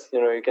saying others.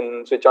 You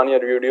can switch on your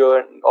video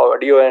and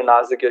audio and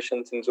ask the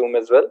questions in Zoom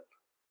as well.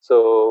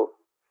 So,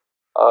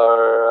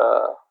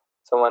 or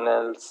someone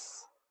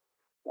else.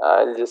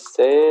 I'll just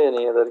say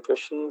any other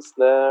questions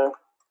there.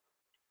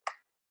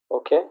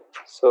 Okay.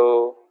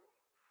 So,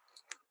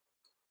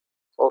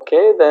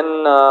 okay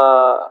then.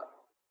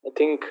 I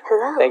think.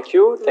 Hello. Thank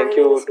you to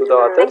the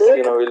authors.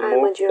 We'll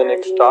move to the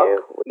next talk.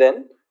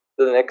 Then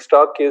the next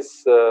talk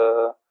is.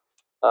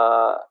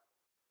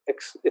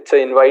 It's an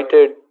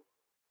invited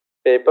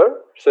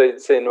paper, so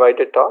it's an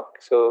invited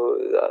talk. So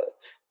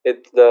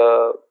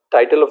the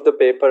title of the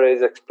paper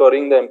is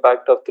exploring the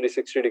impact of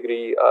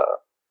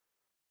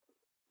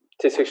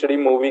 360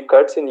 movie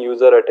cuts in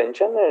user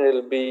attention, and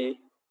it'll be,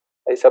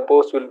 I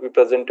suppose, will be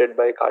presented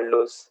by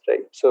Carlos,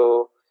 right?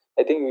 So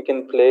I think we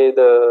can play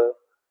the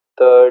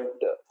third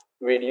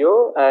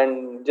video.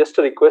 And just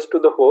a request to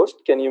the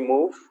host, can you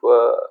move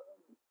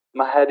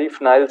Maharif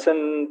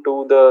Nielsen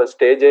to the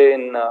stage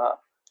in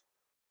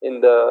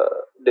the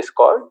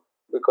Discord,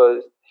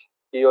 because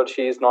he or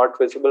she is not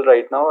visible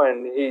right now,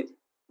 and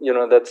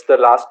that's the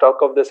last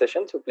talk of the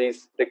session. So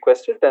please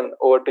request it, and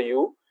over to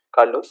you,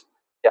 Carlos.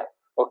 Yeah.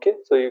 Okay.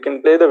 So you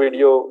can play the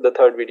video, the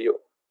third video.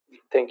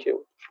 Thank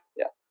you.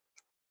 Yeah.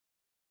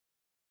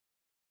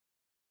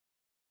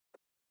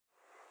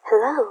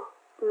 Hello,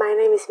 my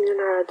name is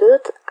Milena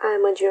Radut.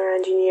 I'm a junior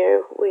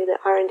engineer with the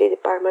R&D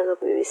department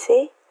of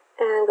BBC,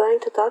 and I'm going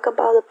to talk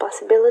about the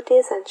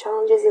possibilities and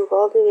challenges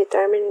involved in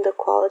determining the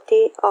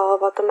quality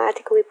of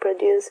automatically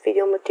produced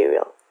video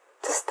material.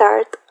 To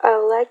start, I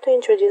would like to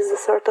introduce the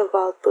sort of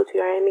output we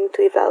are aiming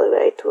to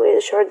evaluate with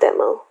a short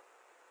demo.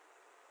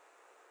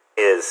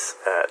 Here's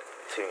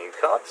 2 new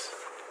cards.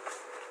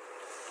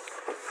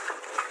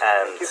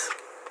 And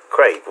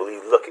Craig, will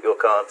you look at your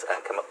cards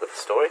and come up with a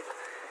story?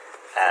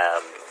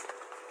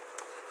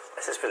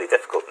 This is really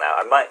difficult now.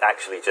 I might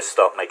actually just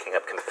start making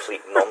up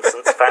complete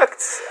nonsense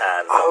facts.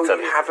 And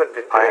you haven't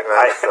been doing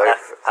that.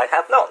 I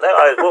have not. No,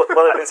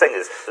 what I've been saying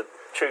is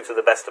true to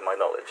the best of my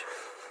knowledge.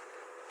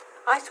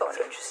 I saw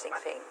an interesting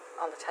thing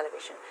on the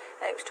television,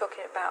 and it was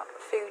talking about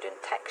food and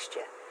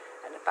texture,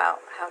 and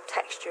about how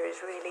texture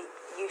is really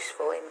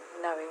useful in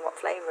knowing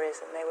what flavour is.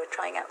 And they were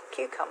trying out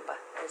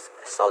cucumber as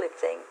a solid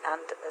thing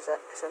and as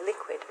a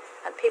liquid,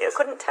 and people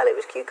couldn't tell it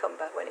was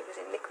cucumber when it was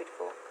in liquid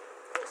form.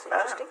 That's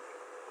interesting.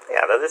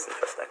 Yeah, that is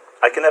interesting.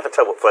 I can never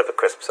tell what flavour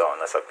crisps are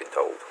unless I've been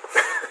told.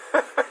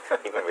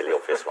 Even really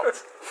obvious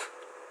ones.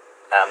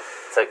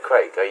 So,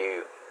 Craig,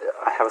 I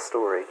have a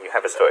story. You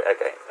have a story?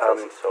 Okay, tell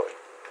us a story.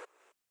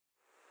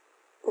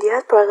 The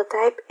ad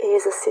prototype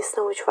is a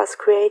system which was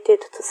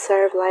created to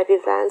serve live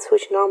events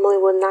which normally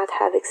would not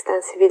have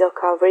extensive video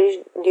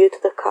coverage due to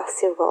the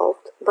costs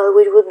involved, but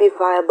which would be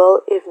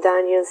viable if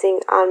done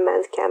using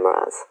unmanned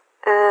cameras,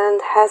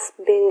 and has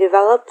been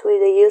developed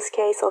with the use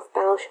case of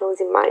panel shows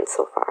in mind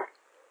so far.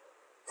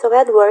 So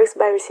ad works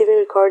by receiving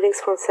recordings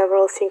from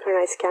several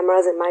synchronized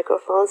cameras and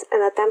microphones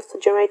and attempts to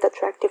generate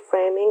attractive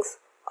framings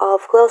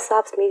of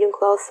close-ups, medium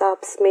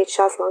close-ups, mid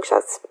shots, long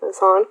shots, and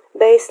so on,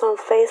 based on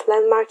face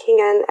landmarking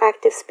and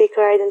active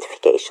speaker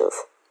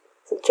identifications.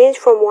 The change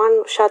from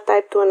one shot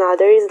type to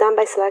another is done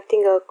by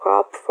selecting a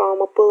crop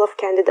from a pool of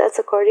candidates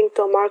according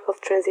to a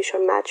Markov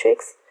transition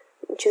matrix,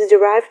 which is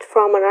derived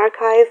from an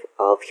archive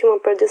of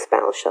human-produced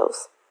panel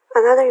shows.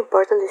 Another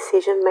important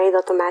decision made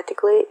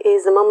automatically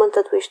is the moment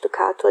at which to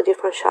cut to a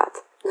different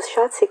shot. The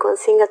shot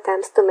sequencing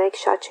attempts to make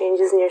shot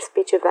changes near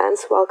speech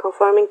events while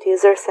conforming to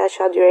user set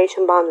shot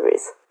duration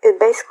boundaries. It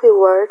basically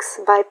works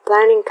by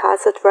planning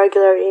cuts at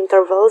regular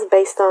intervals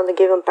based on the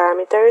given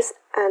parameters,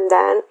 and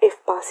then,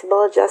 if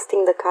possible,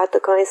 adjusting the cut to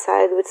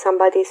coincide with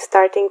somebody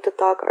starting to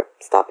talk or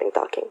stopping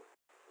talking.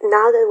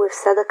 Now that we've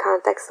set the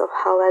context of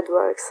how WICED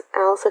works,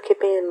 and also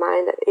keeping in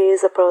mind that it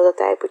is a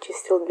prototype which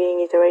is still being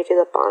iterated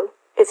upon,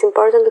 it's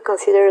important to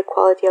consider the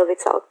quality of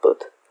its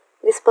output.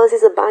 This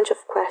poses a bunch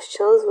of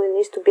questions which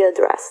need to be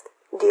addressed.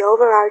 The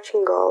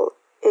overarching goal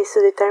is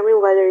to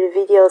determine whether the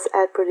videos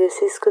WICED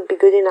produces could be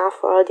good enough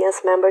for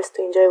audience members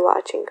to enjoy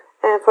watching.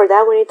 And for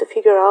that we need to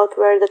figure out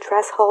where the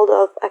threshold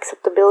of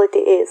acceptability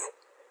is.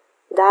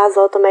 Does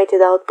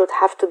automated output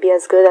have to be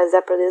as good as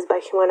that produced by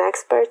human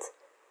experts?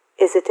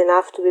 Is it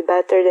enough to be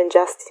better than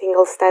just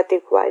single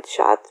static wide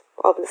shot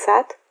of the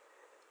set?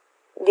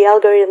 The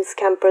algorithms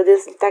can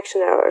produce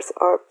detection errors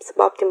or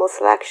suboptimal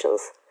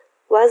selections.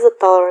 What is the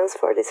tolerance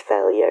for these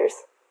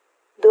failures?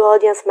 Do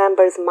audience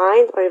members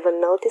mind or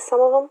even notice some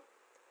of them?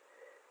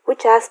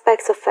 Which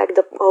aspects affect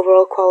the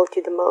overall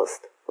quality the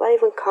most? What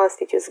even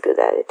constitutes good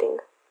editing?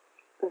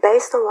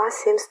 Based on what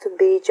seems to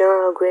be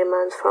general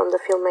agreement from the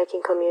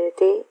filmmaking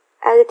community,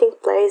 editing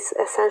plays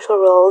essential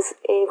roles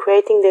in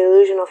creating the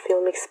illusion of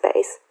filmic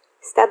space,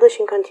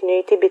 establishing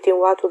continuity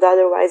between what would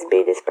otherwise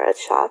be disparate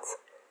shots,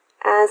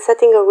 and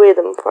setting a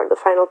rhythm for the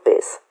final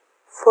piece.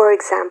 For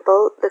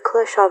example, the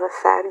Kuleshov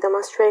effect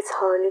demonstrates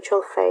how a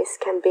neutral face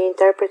can be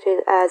interpreted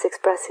as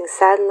expressing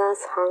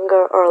sadness,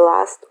 hunger, or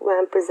lust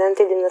when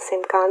presented in the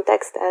same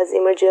context as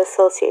imagery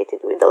associated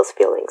with those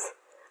feelings,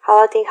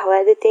 highlighting how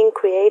editing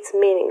creates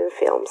meaning in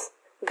films.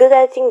 Good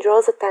editing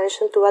draws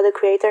attention to what the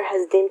creator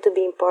has deemed to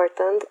be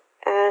important,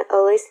 and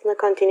at least in the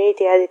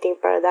continuity editing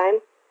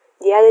paradigm,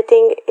 the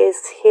editing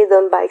is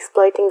hidden by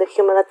exploiting the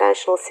human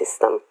attentional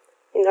system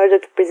in order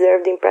to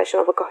preserve the impression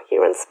of a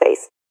coherent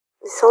space.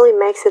 This only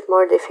makes it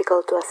more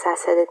difficult to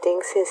assess editing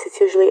since it's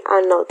usually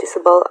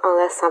unnoticeable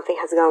unless something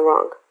has gone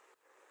wrong.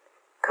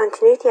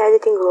 Continuity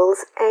editing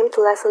rules aim to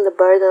lessen the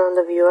burden on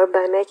the viewer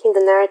by making the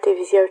narrative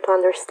easier to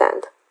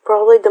understand.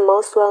 Probably the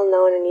most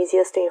well-known and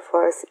easiest to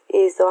enforce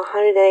is the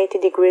 180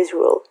 degrees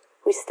rule,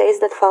 which states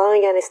that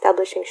following an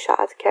establishing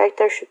shot,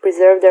 characters should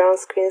preserve their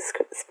on-screen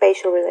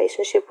spatial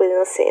relationship within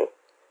a scene.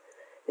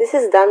 This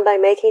is done by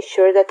making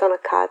sure that on a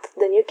cut,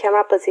 the new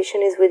camera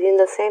position is within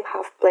the same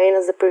half plane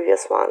as the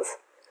previous ones.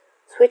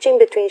 Switching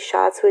between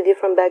shots with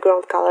different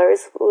background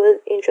colors would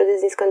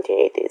introduce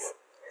discontinuities.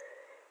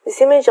 This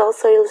image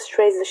also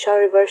illustrates the shot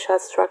reverse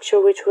shot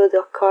structure which would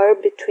occur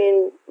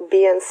between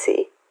B and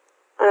C.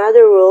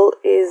 Another rule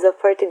is the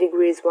 30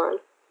 degrees one,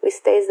 which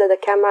states that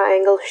the camera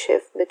angle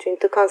shift between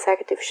two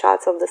consecutive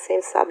shots of the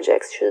same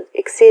subjects should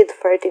exceed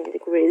 30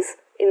 degrees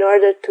in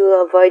order to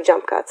avoid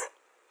jump cuts.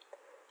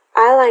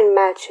 Eyeline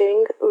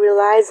matching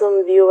relies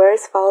on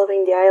viewers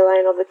following the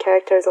eyeline of the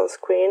characters on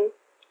screen,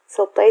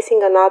 so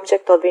placing an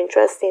object of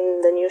interest in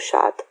the new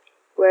shot,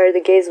 where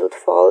the gaze would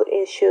fall,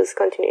 ensures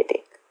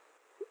continuity.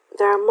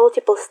 There are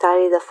multiple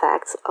studied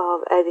effects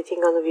of editing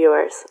on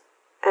viewers,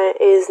 and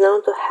it is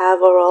known to have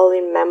a role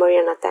in memory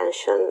and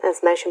attention,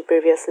 as mentioned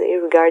previously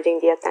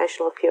regarding the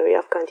attentional theory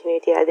of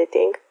continuity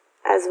editing,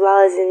 as well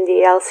as in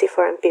the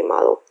LC4MP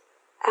model.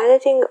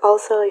 Editing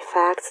also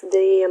affects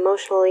the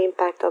emotional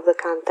impact of the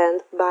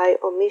content by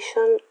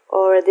omission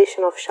or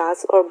addition of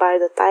shots or by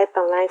the type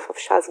and length of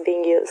shots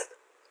being used.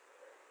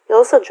 It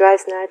also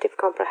drives narrative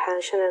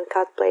comprehension, and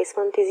cut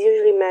placement is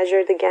usually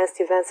measured against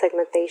event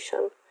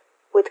segmentation,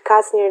 with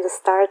cuts near the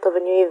start of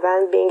a new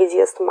event being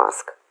easiest to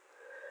mask.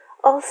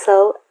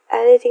 Also,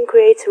 editing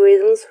creates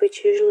rhythms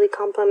which usually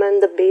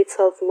complement the beats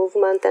of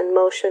movement and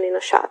motion in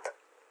a shot.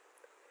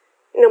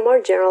 In a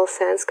more general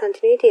sense,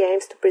 continuity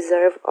aims to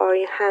preserve or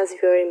enhance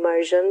viewer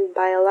immersion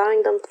by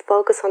allowing them to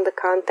focus on the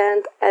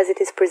content as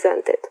it is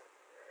presented.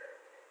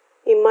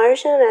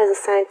 Immersion as a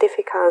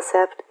scientific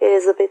concept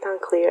is a bit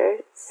unclear,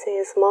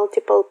 since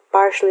multiple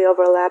partially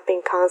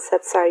overlapping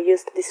concepts are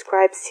used to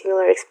describe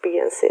similar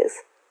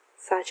experiences,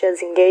 such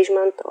as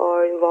engagement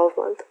or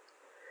involvement.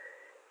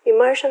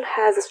 Immersion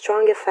has a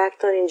strong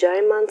effect on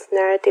enjoyment,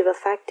 narrative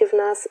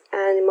effectiveness,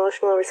 and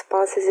emotional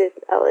responses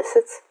it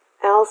elicits,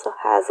 and also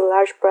has a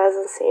large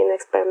presence in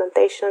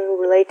experimentation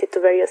related to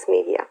various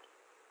media.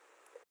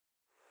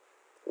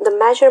 The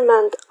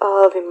measurement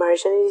of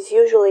immersion is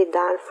usually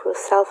done through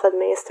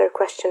self-administered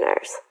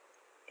questionnaires.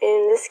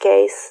 In this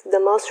case,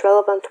 the most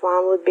relevant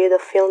one would be the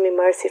Film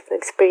Immersive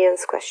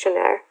Experience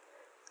Questionnaire,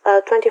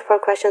 a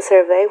 24-question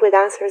survey with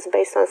answers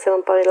based on a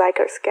 7-point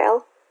Likert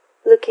scale,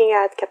 looking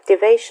at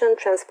captivation,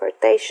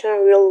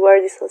 transportation,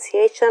 real-world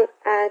dissociation,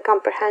 and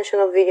comprehension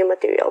of video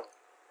material.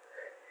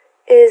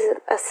 It is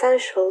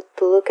essential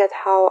to look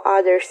at how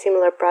other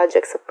similar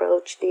projects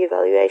approach the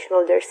evaluation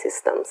of their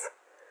systems.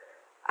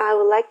 I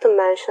would like to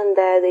mention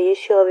that the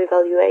issue of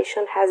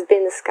evaluation has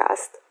been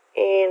discussed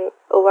in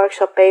a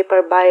workshop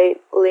paper by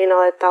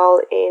Lino et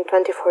al. In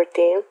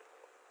 2014,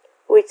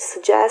 which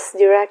suggests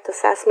direct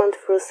assessment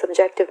through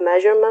subjective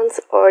measurements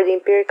or the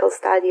empirical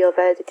study of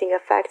editing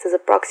effects as a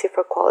proxy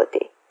for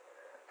quality,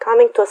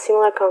 coming to a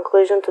similar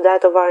conclusion to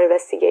that of our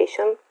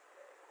investigation,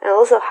 and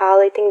also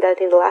highlighting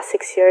that in the last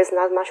 6 years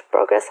not much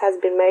progress has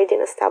been made in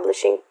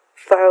establishing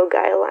thorough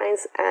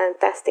guidelines and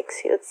testing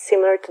suites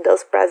similar to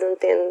those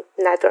present in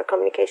network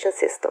communication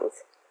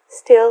systems.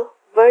 Still,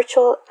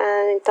 virtual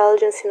and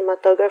intelligent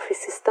cinematography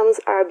systems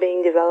are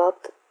being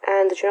developed,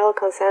 and the general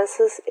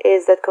consensus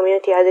is that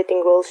community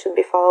editing rules should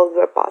be followed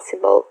where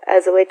possible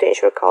as a way to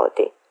ensure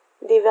quality.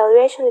 The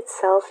evaluation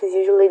itself is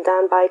usually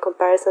done by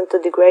comparison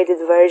to degraded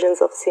versions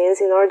of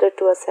scenes in order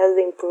to assess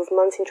the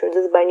improvements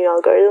introduced by new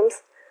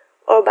algorithms,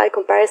 or by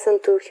comparison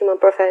to human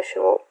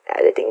professional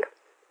editing.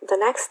 The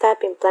next step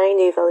in planning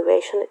the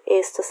evaluation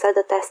is to set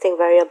the testing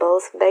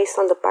variables based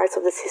on the parts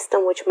of the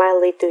system which might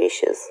lead to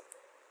issues.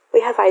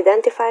 We have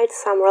identified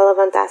some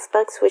relevant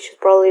aspects which should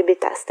probably be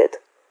tested.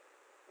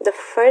 The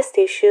first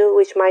issue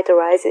which might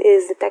arise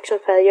is detection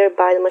failure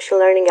by the machine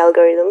learning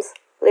algorithms,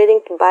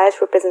 leading to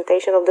biased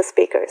representation of the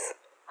speakers.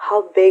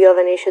 How big of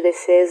an issue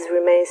this is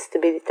remains to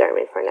be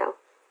determined for now.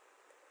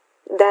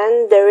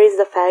 Then there is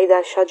the fact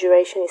that shot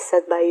duration is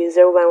set by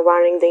user when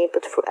running the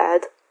input through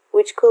ad,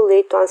 which could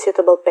lead to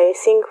unsuitable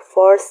pacing,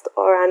 forced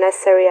or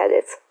unnecessary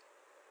edits.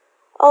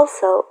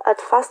 Also,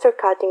 at faster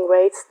cutting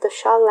rates, the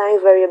shot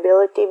length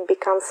variability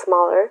becomes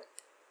smaller,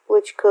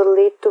 which could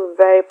lead to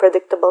very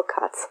predictable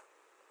cuts.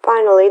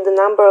 Finally, the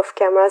number of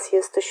cameras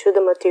used to shoot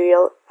the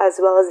material, as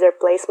well as their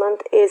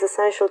placement, is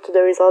essential to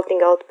the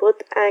resulting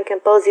output and can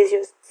pose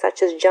issues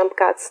such as jump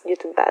cuts due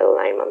to bad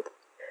alignment.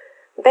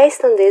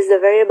 Based on this, the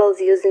variables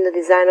used in the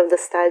design of the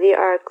study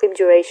are clip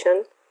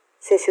duration,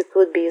 since it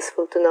would be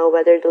useful to know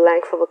whether the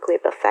length of a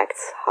clip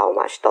affects how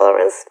much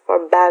tolerance for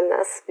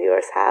badness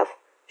viewers have,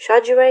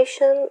 shot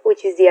duration,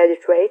 which is the edit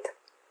rate,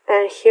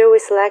 and here we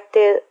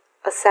selected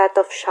a set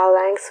of shot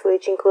lengths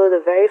which include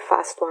a very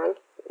fast one,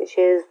 which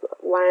is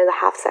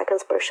 1.5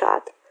 seconds per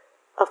shot,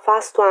 a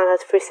fast one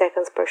at 3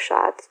 seconds per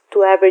shot,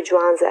 two average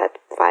ones at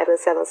 5 and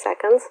 7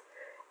 seconds,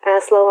 and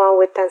a slow one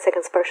with 10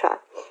 seconds per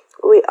shot.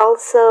 We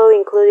also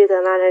included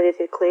an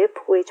unedited clip,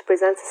 which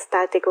presents a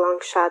static long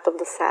shot of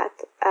the set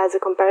as a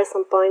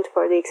comparison point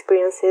for the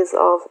experiences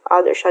of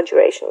other shot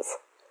durations.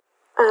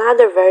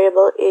 Another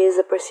variable is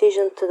the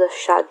precision to the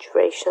shot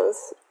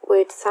durations,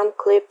 with some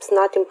clips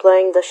not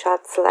employing the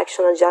shot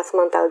selection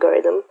adjustment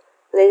algorithm,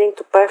 leading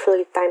to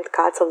perfectly timed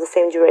cuts of the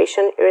same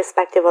duration,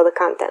 irrespective of the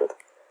content.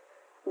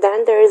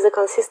 Then there is the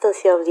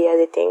consistency of the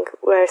editing,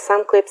 where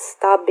some clips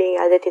stop being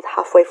edited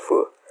halfway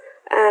through,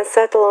 and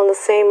settle on the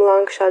same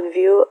long shot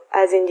view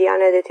as in the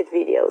unedited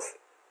videos.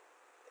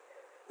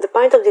 The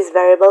point of this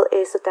variable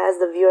is to test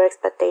the viewer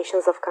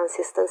expectations of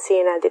consistency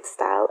in edit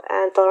style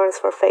and tolerance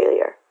for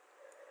failure.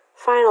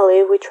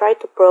 Finally, we try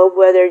to probe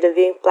whether the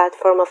viewing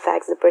platform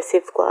affects the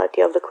perceived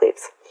quality of the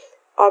clips.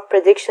 Our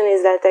prediction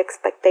is that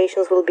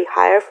expectations will be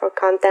higher for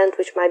content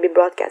which might be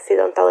broadcasted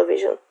on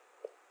television.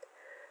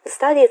 The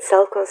study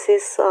itself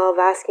consists of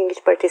asking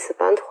each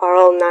participant, who are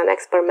all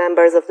non-expert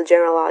members of the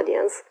general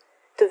audience,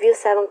 to view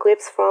 7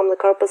 clips from the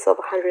corpus of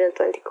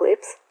 120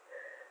 clips,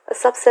 a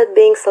subset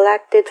being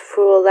selected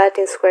through a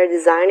Latin square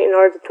design in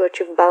order to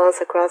achieve balance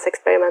across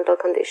experimental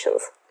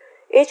conditions.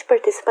 Each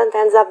participant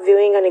ends up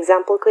viewing an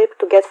example clip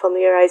to get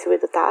familiarized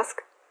with the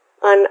task,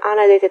 an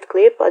unedited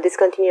clip, a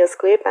discontinuous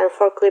clip, and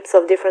 4 clips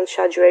of different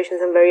shot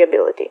durations and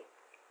variability.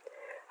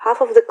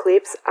 Half of the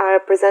clips are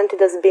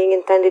presented as being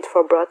intended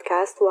for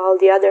broadcast, while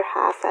the other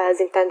half as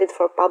intended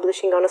for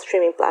publishing on a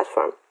streaming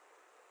platform.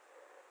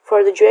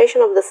 For the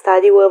duration of the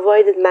study, we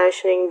avoided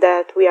mentioning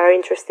that we are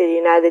interested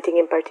in editing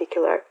in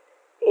particular,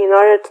 in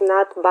order to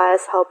not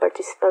bias how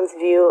participants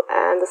view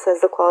and assess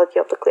the quality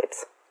of the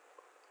clips.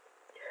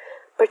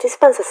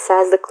 Participants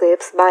assess the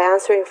clips by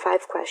answering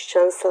 5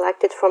 questions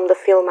selected from the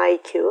Film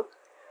IEQ,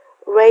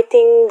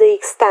 rating the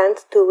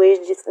extent to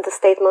which the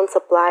statements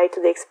apply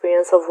to the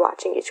experience of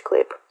watching each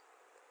clip.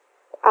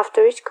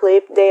 After each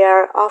clip, they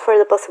are offered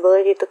the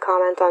possibility to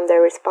comment on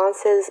their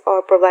responses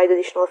or provide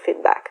additional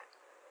feedback.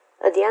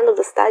 At the end of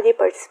the study,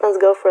 participants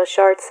go through a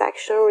short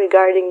section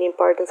regarding the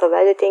importance of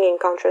editing in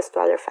contrast to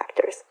other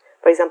factors,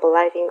 for example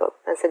lighting or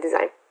set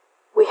design.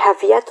 We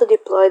have yet to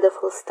deploy the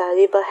full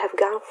study, but have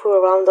gone through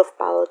a round of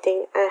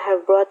piloting and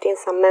have brought in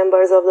some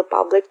members of the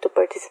public to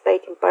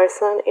participate in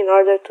person in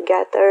order to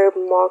gather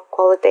more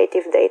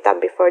qualitative data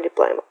before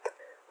deployment.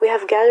 We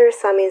have gathered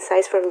some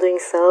insights from doing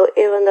so,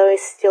 even though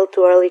it's still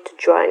too early to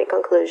draw any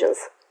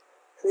conclusions.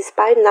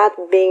 Despite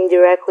not being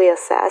directly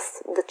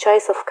assessed, the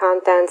choice of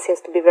content seems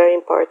to be very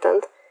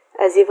important,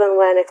 as even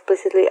when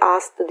explicitly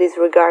asked to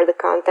disregard the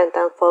content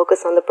and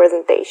focus on the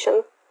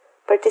presentation,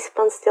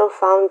 participants still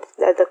found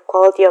that the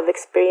quality of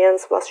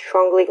experience was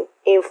strongly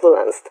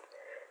influenced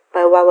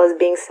by what was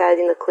being said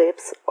in the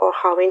clips or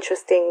how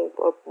interesting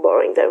or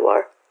boring they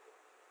were.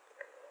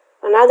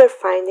 Another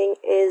finding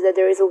is that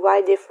there is a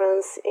wide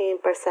difference in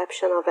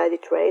perception of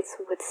edit rates,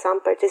 with some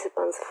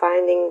participants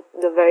finding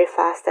the very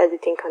fast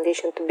editing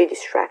condition to be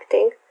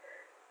distracting,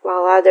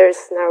 while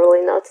others not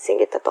really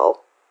noticing it at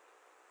all.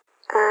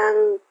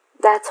 And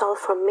that's all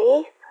from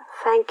me.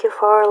 Thank you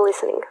for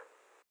listening.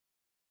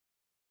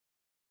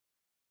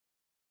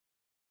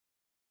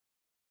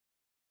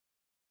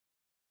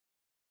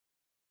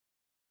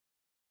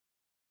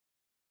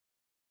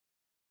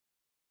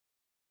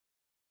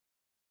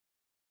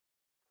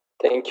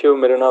 Thank you,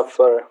 Miruna,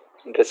 for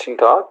interesting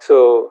talk.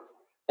 So,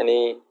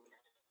 any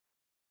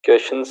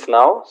questions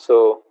now?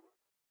 So,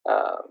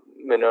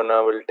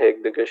 Miruna will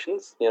take the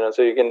questions.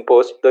 So you can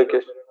post the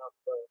questions.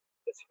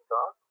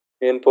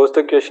 You can post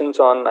the questions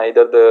on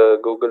either the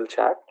Google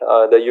chat,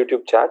 the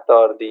YouTube chat,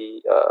 or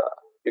the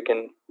you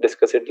can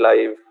discuss it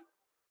live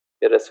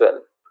here as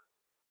well.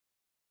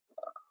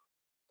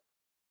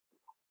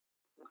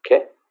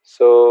 Okay,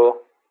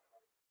 so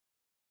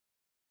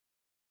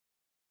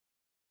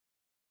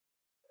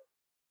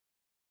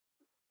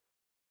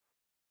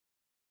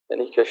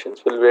any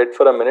questions? We'll wait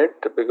for a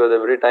minute because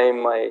every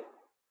time I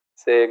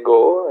say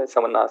go,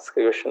 someone asks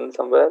a question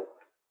somewhere.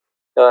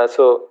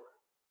 So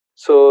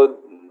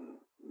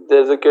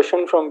there's a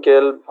question from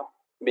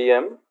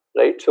KLBM,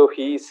 right? So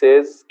he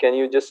says, can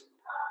you just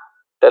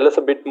tell us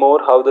a bit more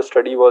how the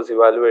study was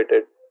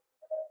evaluated?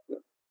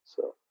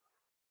 So,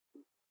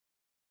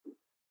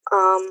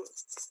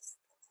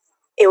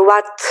 in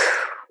what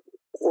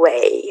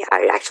way?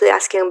 Are you actually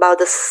asking about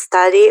the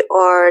study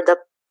or the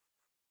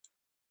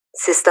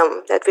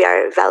system that we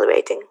are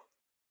evaluating?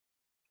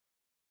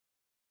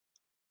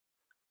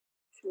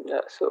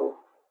 yeah, so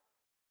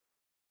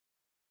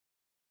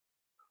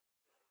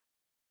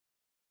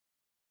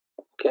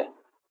okay.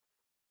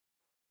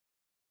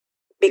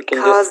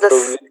 Because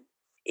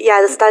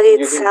the study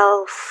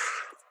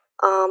itself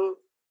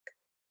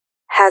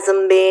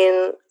hasn't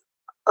been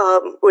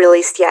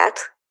released yet,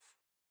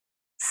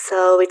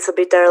 so it's a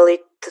bit early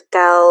to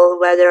tell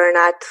whether or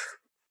not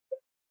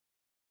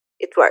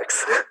it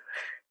works.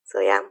 So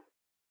yeah.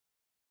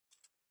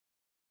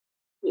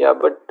 Yeah,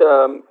 but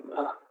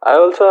I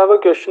also have a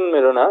question,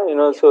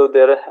 Miruna. So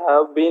there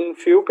have been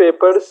few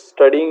papers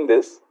studying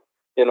this.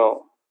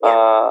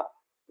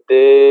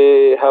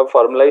 They have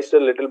formalized a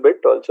little bit.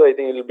 Also, I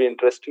think it will be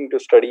interesting to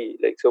study.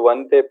 So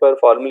one paper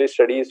formally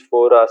studies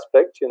 4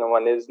 aspects.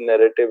 One is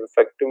narrative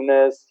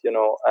effectiveness.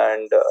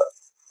 And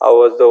how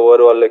was the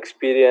overall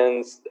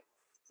experience?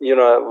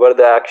 Were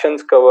the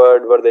actions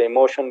covered? Were the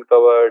emotion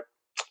covered?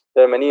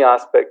 There are many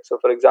aspects. So,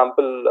 for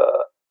example,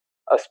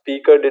 a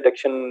speaker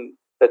detection,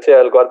 let's say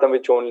algorithm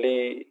which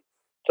only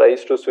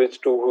tries to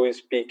switch to who is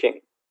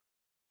speaking,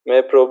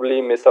 may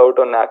probably miss out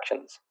on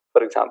actions,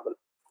 for example.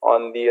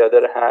 On the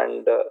other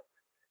hand,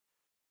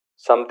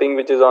 something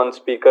which is on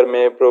speaker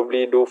may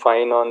probably do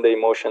fine on the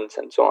emotions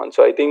and so on.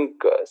 So I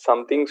think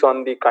some things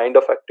on the kind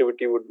of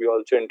activity would be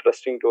also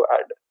interesting to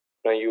add.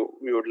 You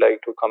would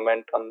like to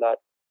comment on that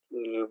a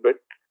little bit?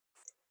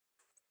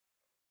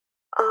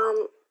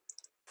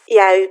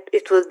 Yeah,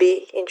 it would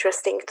be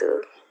interesting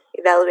to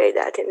evaluate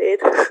that indeed.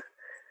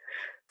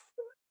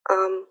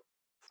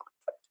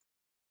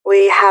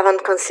 We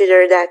haven't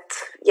considered that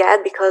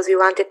yet because we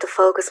wanted to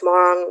focus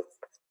more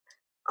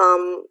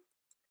on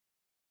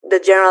the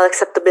general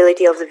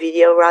acceptability of the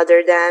video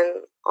rather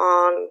than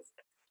on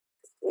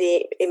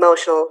the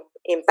emotional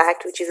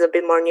impact, which is a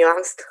bit more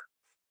nuanced.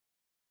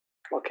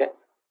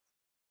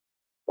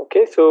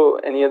 Okay, so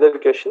any other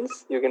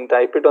questions? You can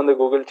type it on the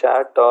Google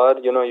chat, or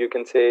you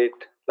can say it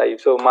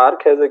live. So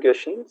Mark has a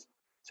question.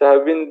 So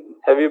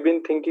have you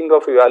been thinking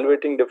of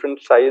evaluating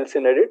different styles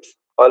in edits?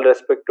 All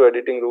respect to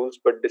editing rules,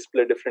 but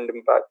display different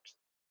impacts.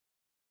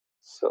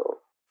 So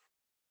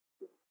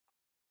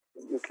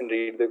you can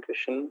read the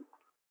question.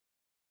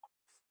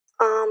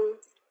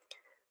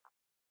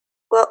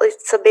 Well,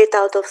 it's a bit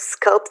out of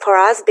scope for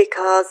us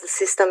because the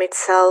system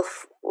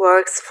itself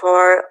works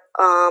for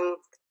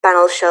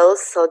panel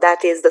shows, so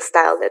that is the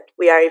style that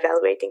we are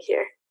evaluating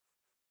here.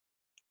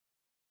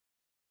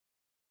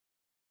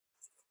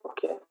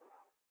 Okay.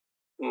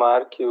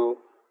 Mark, you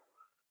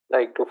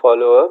like to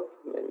follow up?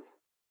 Maybe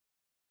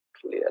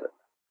clear.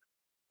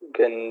 You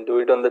can do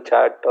it on the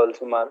chat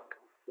also, Mark.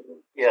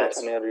 Yeah, it's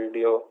on your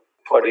video,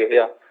 audio.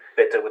 Yeah,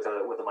 better with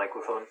a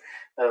microphone.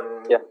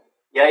 Yeah.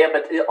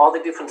 But are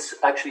there different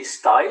actually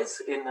styles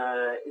in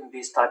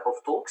these type of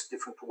talks?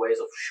 Different ways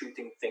of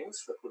shooting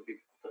things that would be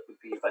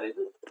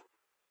validated.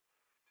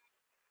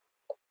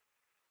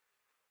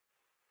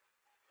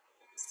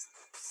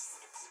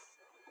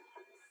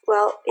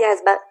 Well,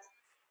 yes, but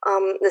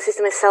the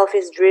system itself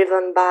is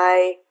driven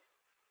by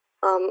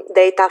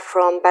data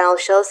from panel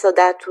shows, so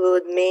that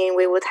would mean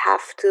we would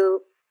have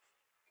to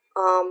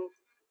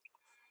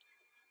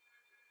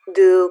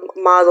do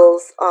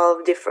models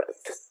of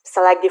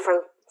select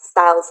different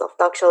styles of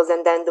talk shows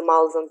and then do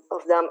models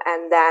of them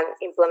and then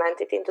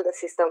implement it into the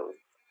system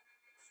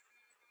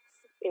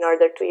in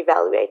order to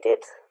evaluate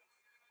it.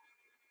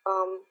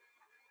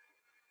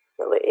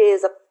 So it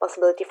is a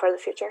possibility for the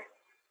future.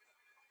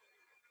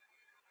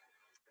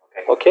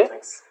 Okay.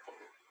 Thanks.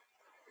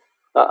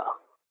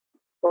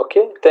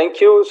 Okay,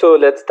 thank you. So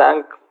let's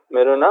thank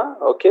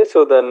Meruna. Okay,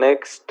 so the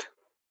next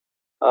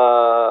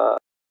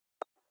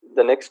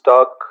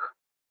talk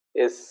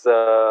is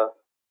now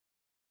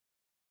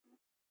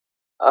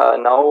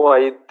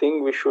I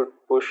think we should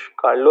push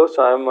Carlos.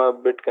 I'm a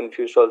bit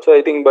confused also.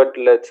 I think, but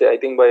let's say I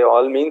think by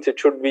all means it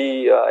should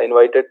be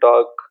invited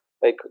talk,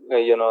 like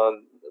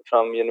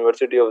from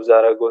University of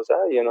Zaragoza.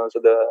 So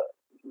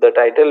the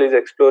title is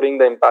exploring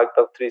the impact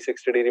of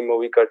 360-degree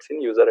movie cuts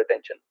in user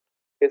attention.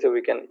 Okay, so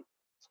we can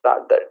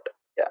start that.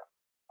 Yeah,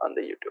 on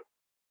the YouTube.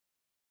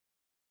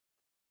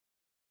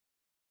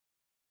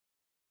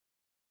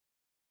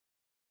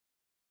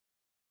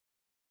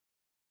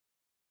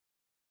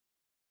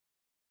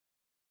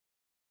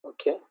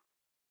 Okay,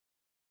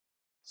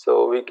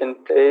 so we can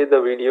play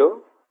the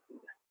video.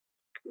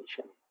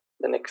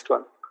 The next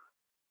one.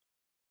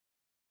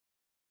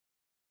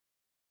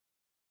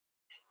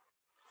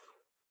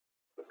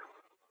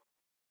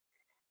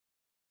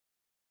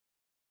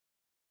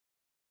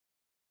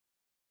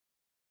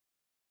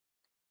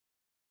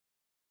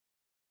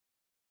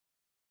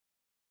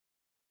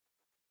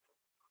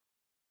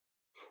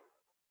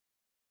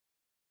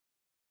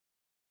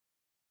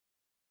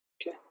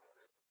 Okay,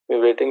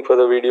 we're waiting for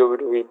the video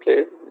to be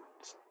played.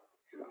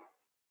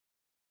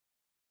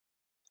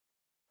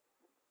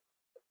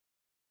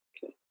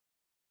 Okay,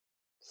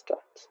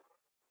 starts.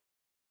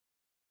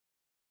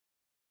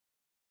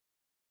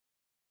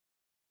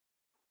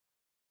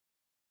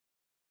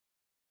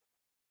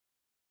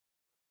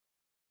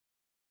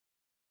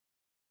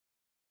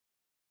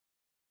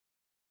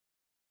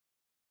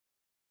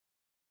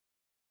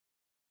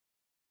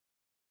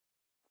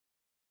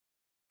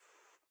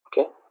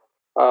 Okay.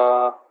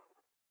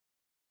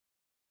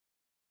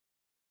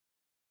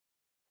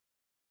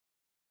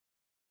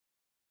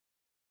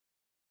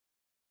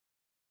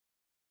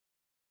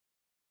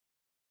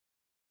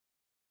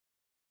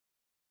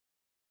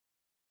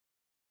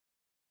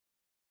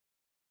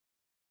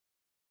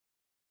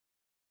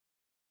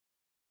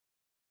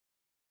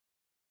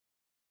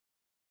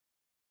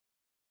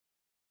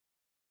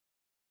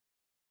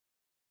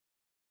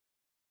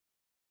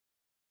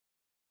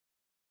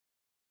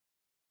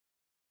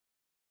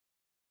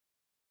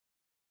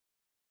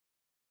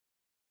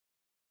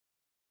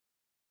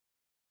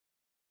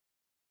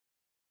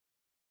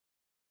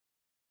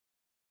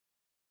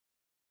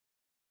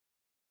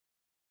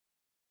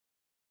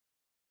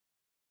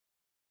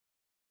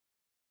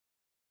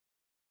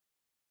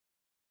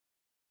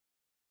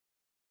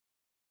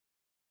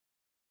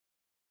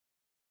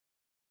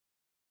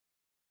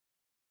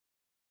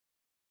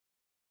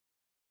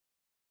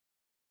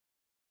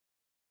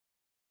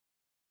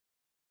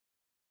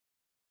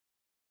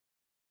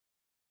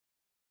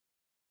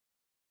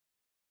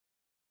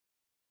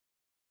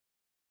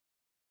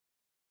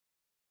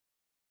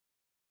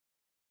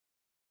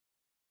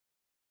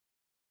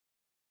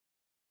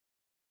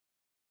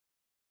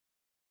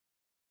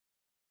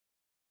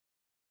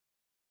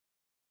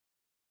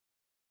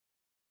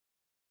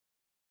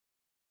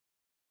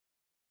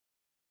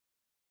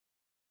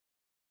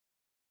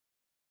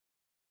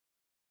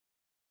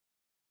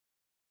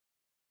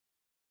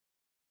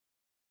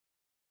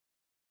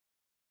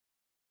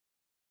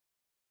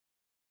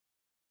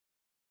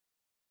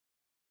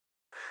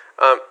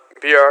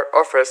 VR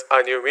offers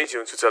a new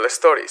medium to tell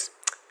stories.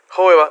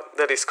 However,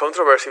 there is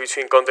controversy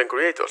between content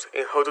creators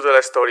in how to tell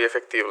a story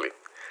effectively.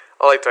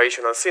 Unlike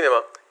traditional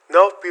cinema,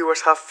 now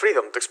viewers have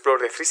freedom to explore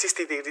the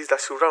 360 degrees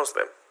that surrounds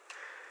them.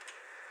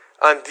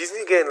 And this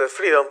new gain of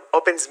freedom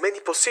opens many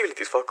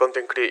possibilities for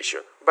content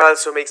creation, but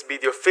also makes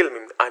video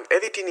filming and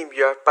editing in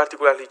VR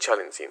particularly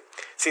challenging,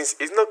 since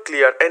it's not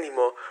clear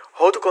anymore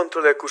how to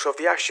control the course of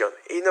the action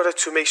in order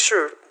to make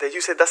sure the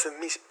user doesn't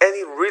miss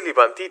any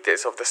relevant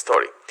details of the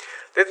story.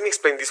 Let me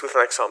explain this with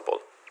an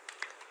example.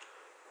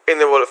 In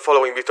the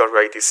following virtual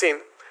reality scene,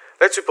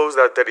 let's suppose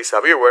that there is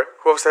a viewer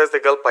who observes the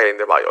girl playing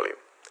the violin,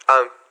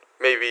 and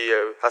maybe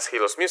as he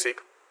loves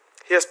music,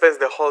 he spends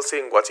the whole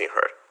scene watching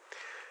her.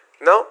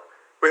 Now,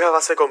 we have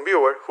a second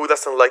viewer who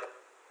doesn't like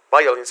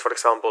violins, for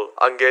example,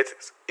 and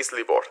gets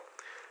easily bored.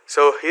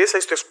 So he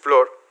decides to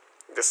explore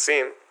the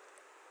scene,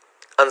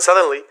 and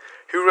suddenly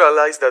he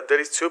realizes that there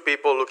is two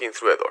people looking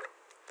through a door.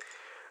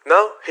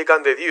 Now he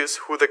can deduce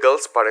who the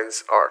girl's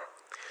parents are.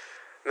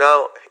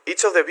 Now,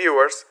 each of the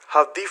viewers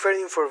have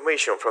different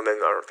information from the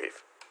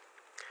narrative.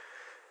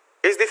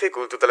 It's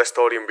difficult to tell a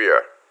story in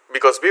VR,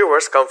 because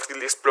viewers can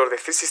freely explore the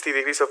 360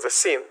 degrees of the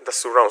scene that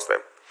surrounds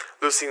them,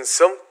 losing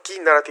some key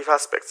narrative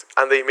aspects,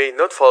 and they may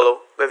not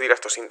follow the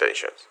director's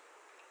intentions.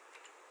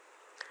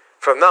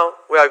 From now,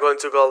 we are going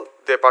to call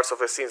the parts of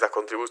the scenes that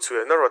contribute to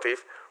the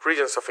narrative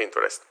regions of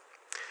interest.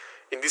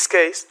 In this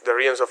case, the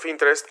regions of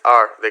interest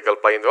are the girl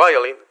playing the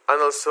violin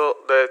and also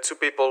the two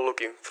people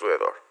looking through the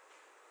door.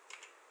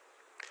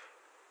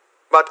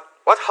 But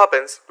what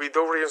happens with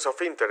those regions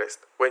of interest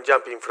when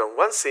jumping from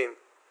one scene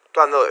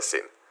to another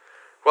scene?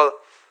 Well,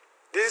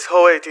 this is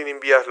how editing in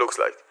VR looks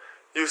like.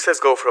 Users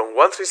go from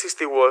one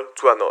 360 world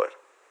to another.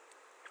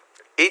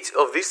 Each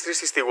of these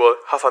 360 worlds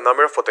have a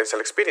number of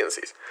potential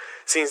experiences,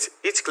 since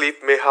each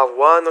clip may have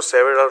one or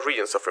several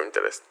regions of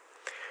interest.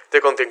 The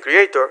content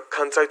creator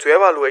can try to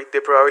evaluate the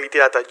probability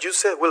that a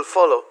user will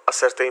follow a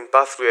certain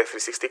path through the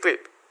 360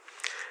 clip.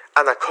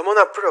 And a common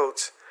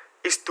approach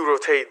is to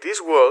rotate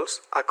these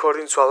worlds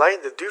according to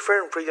align the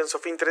different regions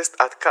of interest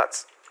at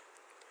cuts.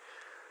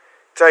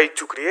 Try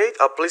to create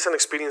a pleasant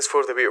experience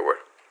for the viewer.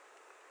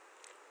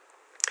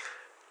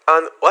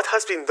 And what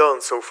has been done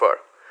so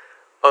far?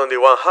 On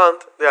the one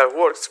hand, there are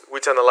works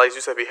which analyze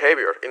user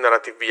behavior in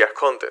narrative VR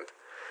content.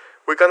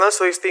 We can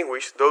also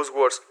distinguish those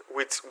works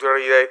which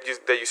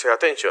redirect the user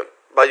attention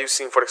by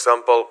using, for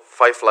example,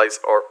 fireflies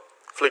or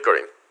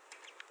flickering.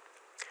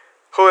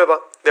 However,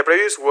 the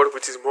previous work,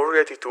 which is more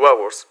related to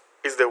ours,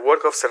 is the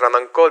work of Serrano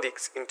and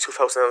colleagues in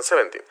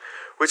 2017,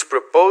 which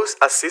proposed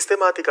a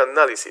systematic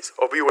analysis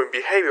of viewing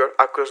behavior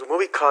across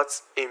movie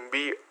cuts in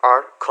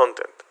VR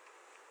content.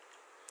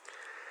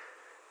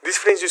 These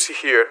frames you see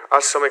here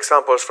are some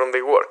examples from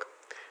their work.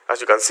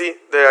 As you can see,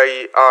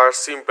 they are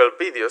simple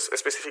videos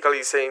specifically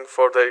designed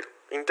for their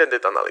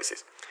intended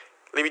analysis,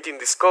 limiting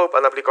the scope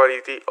and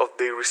applicability of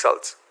their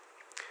results.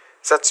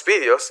 Such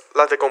videos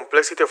lack the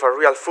complexity of a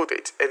real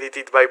footage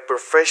edited by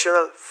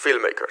professional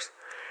filmmakers,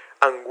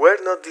 and were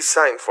not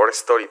designed for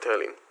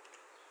storytelling.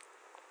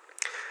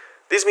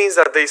 This means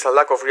that there is a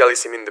lack of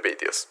realism in the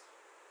videos.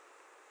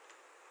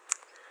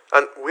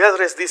 And we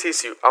address this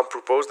issue and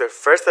propose the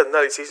first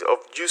analysis of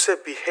user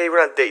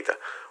behavioral data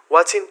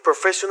watching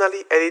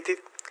professionally edited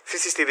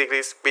 360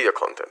 degrees video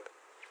content.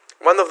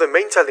 One of the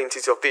main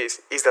challenges of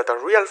this is that a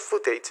real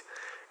footage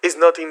is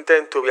not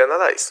intended to be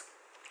analyzed,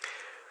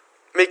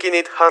 making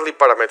it hardly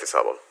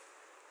parameterizable.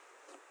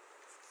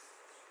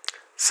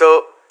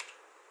 So,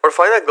 our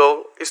final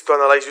goal is to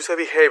analyze user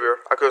behavior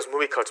across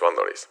movie cut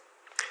boundaries.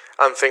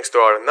 And thanks to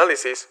our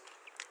analysis,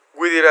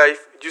 we derive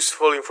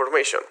useful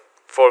information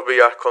for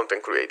VR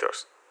content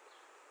creators.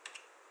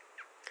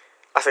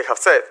 As I have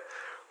said,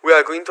 we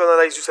are going to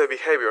analyze user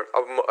behavior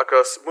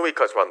across movie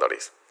cut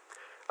boundaries.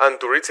 And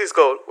to reach this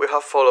goal, we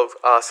have followed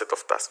a set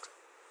of tasks.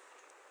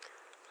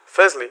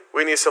 Firstly,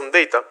 we need some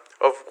data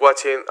of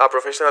watching a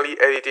professionally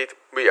edited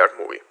VR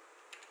movie.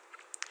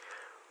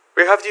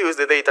 We have used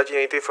the data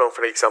generated from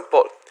Frederiks and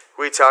Paul,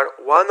 which are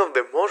one of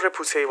the most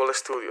reputable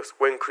studios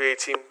when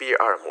creating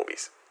VR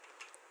movies.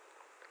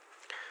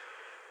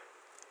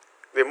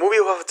 The movie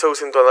we have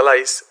chosen to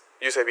analyze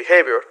user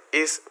behavior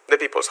is The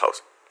People's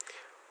House.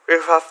 We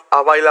have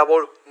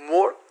available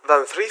more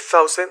than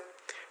 3,000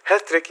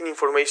 health tracking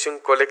information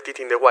collected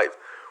in the wild,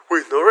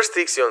 with no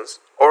restrictions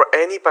or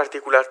any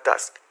particular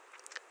task.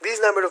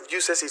 This number of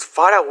users is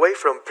far away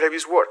from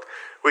previous work,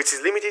 which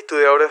is limited to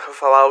the order of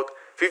about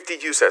 50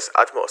 users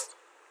at most.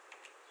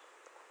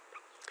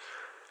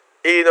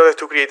 In order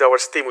to create our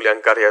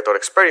stimulant carrier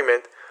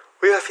experiment,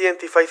 we have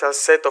identified a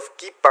set of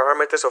key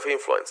parameters of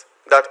influence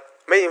that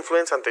may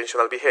influence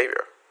attentional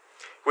behavior,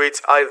 which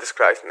I'll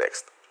describe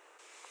next.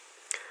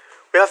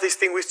 We have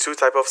distinguished two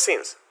types of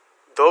scenes,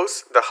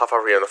 those that have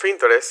a region of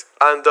interest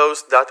and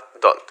those that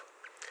don't.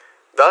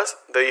 Thus,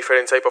 the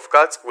different type of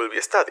cuts will be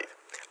studied,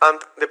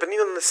 and depending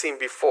on the scene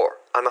before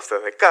and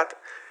after the cut,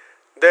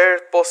 their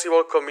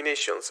possible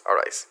combinations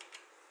arise.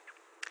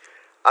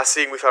 A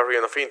scene with a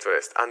region of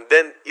interest and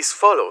then is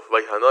followed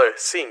by another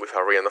scene with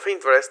a region of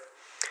interest,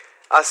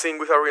 a scene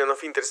with a region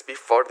of interest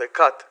before the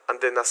cut,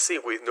 and then a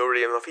scene with no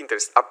region of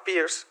interest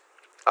appears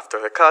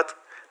after the cut,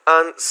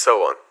 and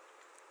so on.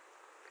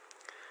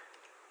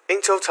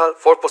 In total,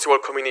 4 possible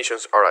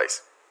combinations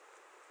arise.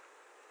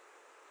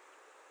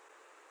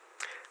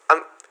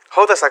 And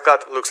how does a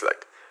cut look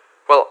like?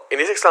 Well, in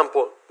this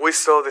example, we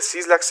saw the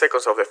 6 lakh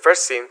seconds of the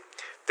first scene,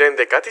 then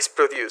the cut is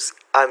produced,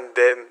 and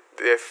then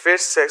the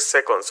first 6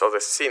 seconds of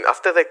the scene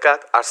after the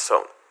cut are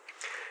shown.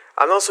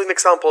 And also in the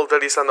example,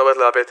 there is an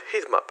overlapped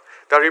heat map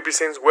that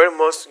represents where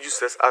most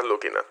users are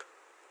looking at.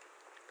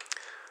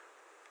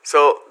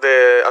 So,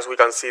 as we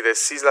can see, the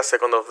 6 last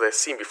seconds of the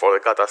scene before the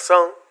cut are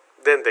shown,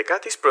 then the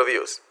cut is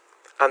produced,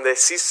 and the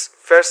 6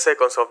 first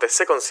seconds of the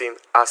second scene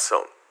are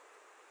shown.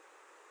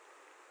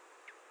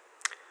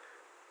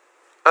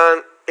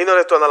 And in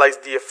order to analyze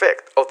the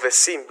effect of the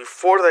scene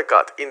before the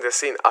cut in the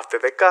scene after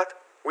the cut,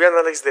 we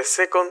analyze the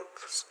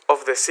seconds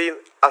of the scene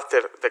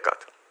after the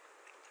cut.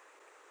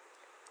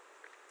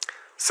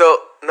 So,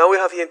 now we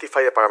have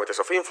identified the parameters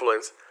of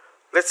influence,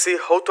 let's see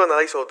how to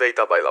analyze all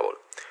data available.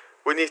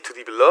 We need to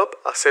develop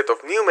a set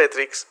of new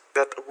metrics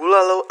that will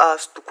allow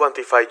us to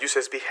quantify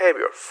users'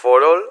 behavior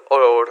for all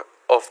or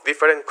of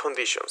different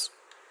conditions.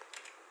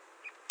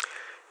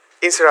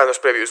 In Serrano's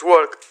previous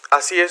work,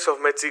 a series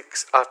of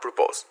metrics are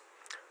proposed.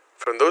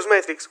 From those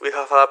metrics, we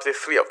have adapted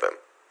 3 of them.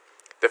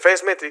 The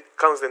first metric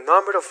counts the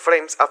number of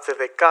frames after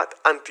the cut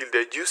until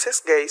the user's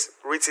gaze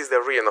reaches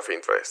the region of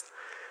interest.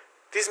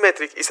 This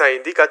metric is an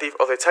indicative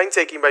of the time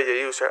taken by the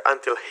user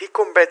until he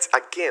converts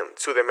again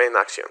to the main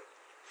action.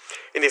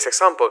 In this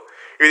example,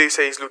 if the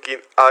user is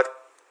looking at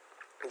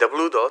the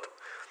blue dot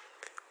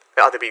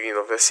at the beginning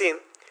of the scene,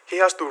 he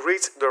has to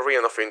reach the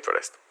region of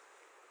interest.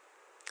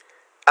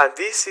 And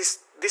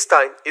this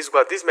time is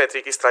what this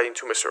metric is trying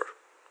to measure.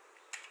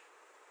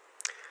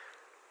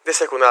 The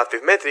second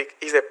adaptive metric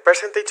is the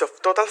percentage of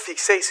total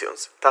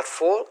fixations that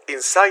fall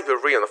inside the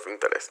region of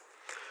interest.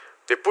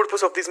 The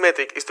purpose of this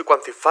metric is to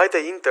quantify the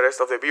interest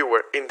of the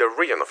viewer in the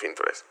region of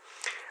interest.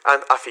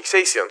 And a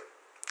fixation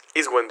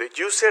is when the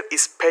user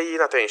is paying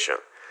attention.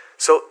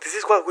 So this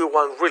is what we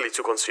want really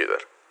to consider.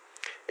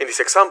 In this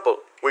example,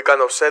 we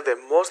can observe that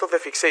most of the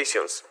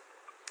fixations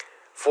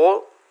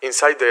fall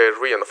inside the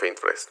region of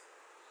interest,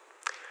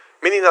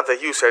 meaning that the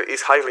user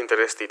is highly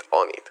interested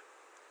on it.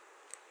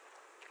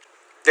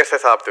 The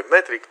third adaptive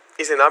metric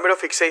is the number of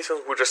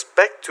fixations with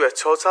respect to a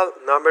total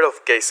number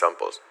of case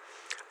samples.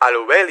 A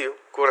low value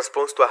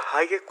corresponds to a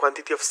higher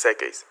quantity of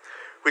case,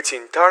 which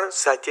in turn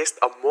suggests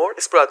a more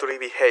exploratory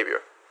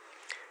behavior.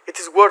 It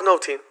is worth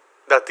noting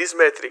that this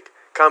metric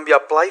can be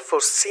applied for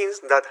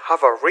scenes that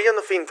have a region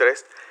of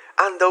interest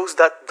and those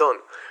that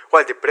don't,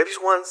 while the previous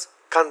ones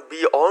can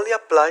be only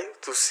applied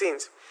to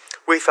scenes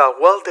with a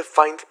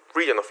well-defined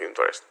region of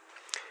interest.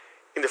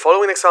 In the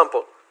following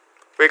example,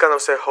 we can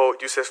observe how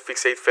users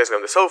fixate first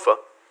on the sofa,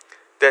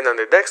 then on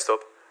the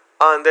desktop,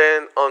 and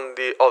then on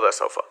the other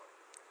sofa,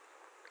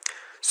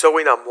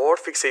 showing a more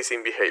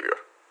fixating behavior.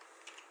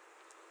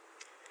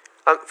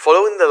 And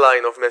following the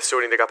line of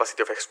measuring the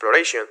capacity of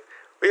exploration,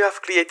 we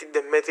have created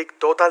the metric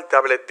total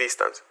traveled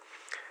distance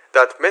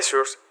that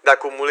measures the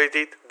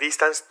accumulated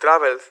distance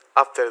traveled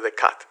after the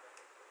cut.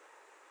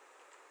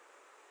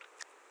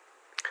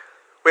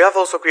 We have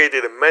also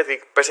created a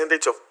metric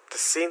percentage of the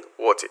scene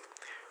watched,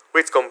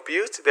 which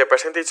computes the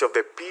percentage of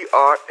the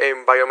PR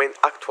environment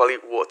actually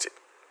watched.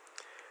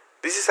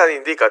 This is an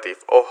indicative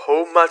of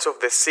how much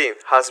of the scene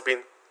has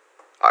been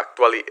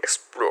actually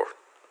explored.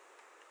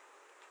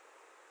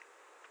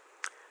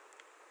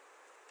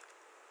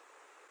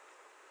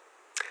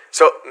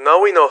 So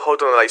now we know how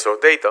to analyze our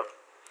data,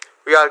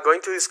 we are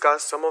going to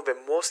discuss some of the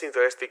most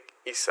interesting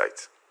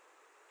insights.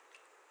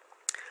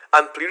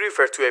 And please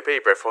refer to a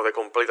paper for the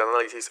complete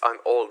analysis and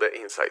all the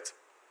insights.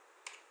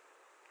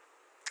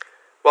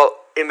 Well,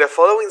 in the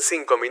following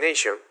scene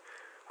combination,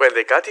 when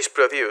the cut is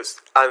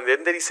produced and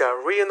then there is a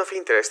region of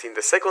interest in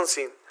the second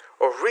scene,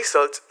 our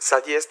results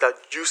suggest that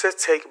users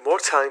take more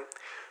time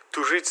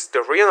to reach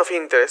the region of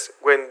interest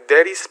when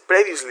there is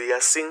previously a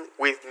scene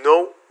with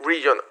no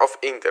region of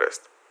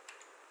interest.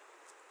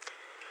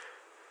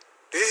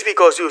 This is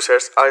because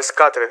users are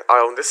scattered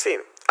around the scene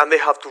and they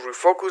have to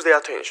refocus their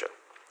attention.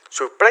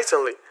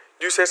 Surprisingly,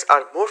 users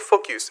are more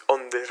focused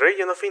on the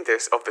region of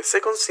interest of the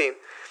second scene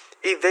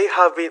if they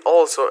have been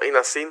also in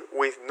a scene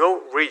with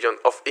no region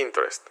of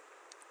interest.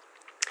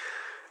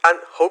 And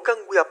how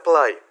can we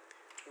apply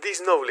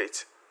this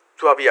knowledge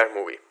to a VR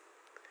movie?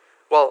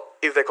 Well,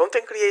 if the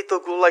content creator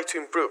would like to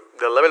improve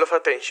the level of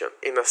attention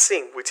in a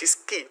scene which is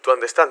key to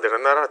understand the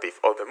narrative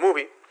of the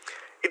movie,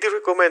 it is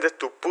recommended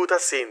to put a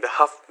scene that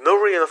have no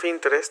region of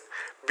interest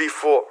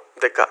before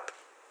the cut.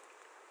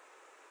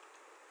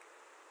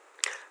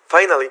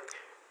 Finally,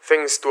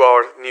 thanks to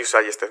our new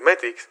suggested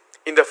metrics,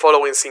 in the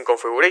following scene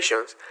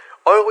configurations,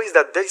 always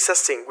that there is a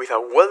scene with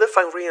a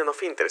well-defined region of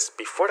interest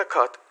before a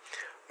cut,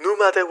 no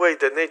matter what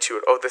the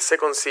nature of the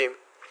second scene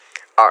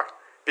are,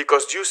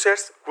 because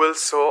users will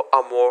show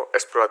a more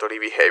exploratory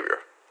behavior.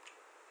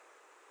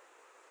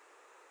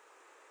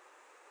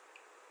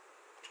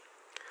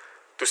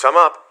 To sum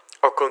up,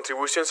 our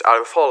contributions are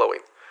the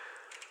following.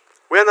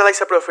 We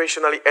analyze a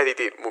professionally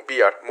edited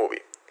VR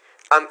movie,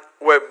 and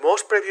where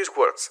most previous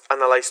works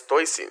analyze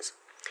toy scenes,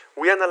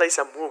 we analyze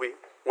a movie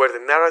where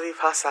the narrative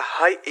has a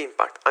high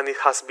impact and it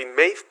has been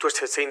made to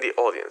entertain the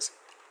audience.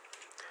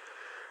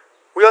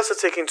 We also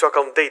take into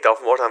account data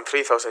of more than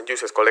 3,000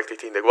 users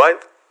collected in the wild.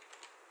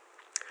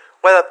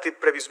 We adapted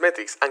previous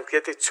metrics and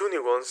created two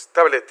new ones,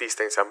 traveled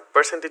distance and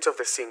percentage of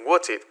the scene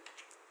watched,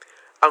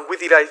 and we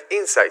derive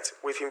insights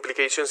with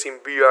implications in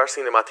VR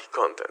cinematic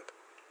content.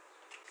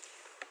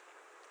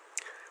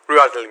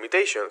 Regarding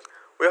limitations,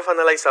 we have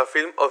analyzed a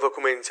film of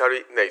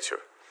documentary nature,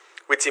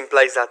 which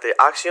implies that the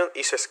action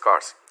is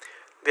scarce.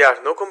 There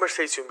are no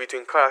conversations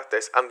between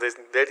characters and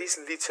there is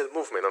little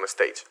movement on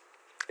stage.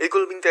 It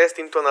could be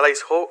interesting to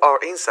analyze how our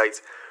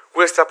insights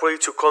will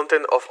extrapolate to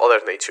content of other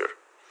nature.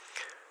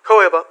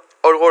 However,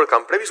 our work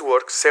and previous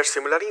work share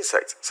similar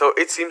insights, so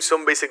it seems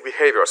some basic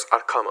behaviors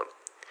are common.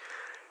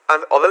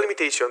 And other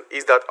limitation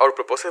is that our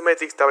proposed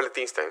metrics traveled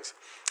distance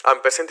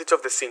and percentage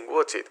of the scene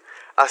watched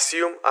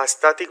assume a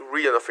static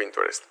region of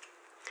interest.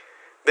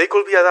 They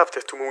could be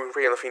adapted to moving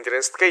region of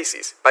interest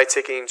cases by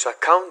taking into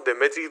account the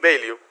metric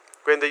value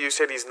when the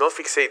user is not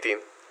fixating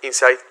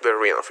inside the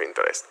region of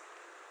interest.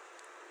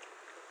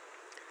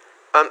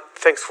 And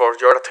thanks for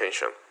your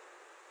attention.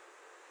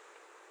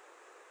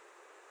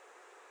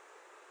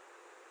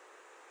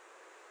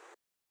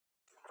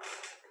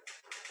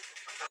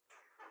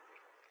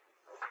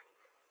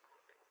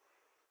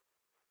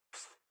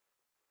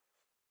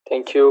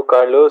 Thank you,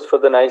 Carlos, for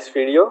the nice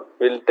video.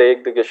 We'll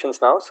take the questions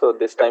now. So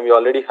this time we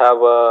already have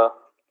a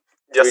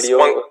Just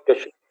video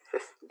question.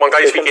 One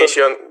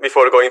clarification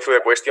before going through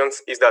the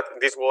questions is that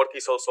this work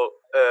is also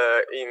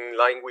in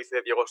line with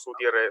the Diego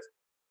Gutierrez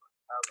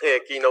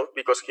keynote,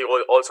 because he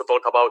will also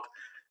talk about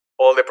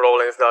all the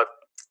problems that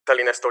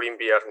telling a story in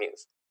VR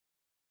means.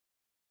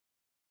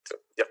 So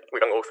yeah, we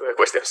can go through the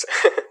questions.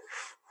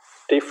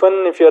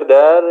 Stephen, if you're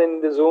there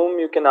in the Zoom,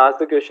 you can ask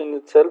the question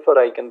itself, or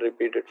I can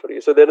repeat it for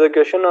you. So there's a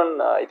question on,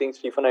 I think,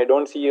 Stephen, I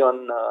don't see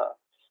on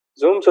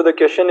Zoom. So the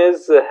question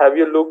is, have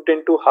you looked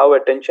into how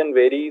attention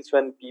varies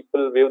when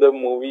people view the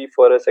movie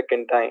for a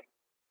second time?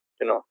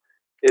 You know,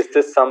 is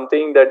this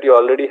something that you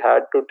already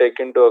had to take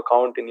into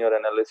account in your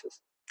analysis?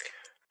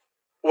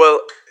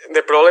 Well,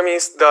 the problem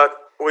is that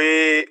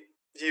we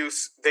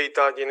use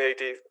data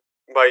generated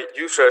by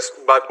users,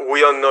 but we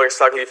don't know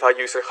exactly if a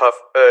user have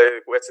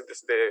watched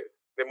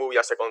the movie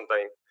a second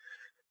time.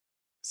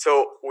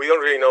 So we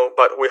don't really know,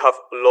 but we have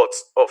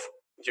lots of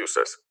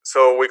users,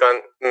 so we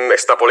can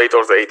extrapolate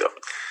our data.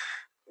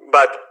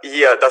 But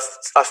yeah,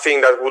 that's a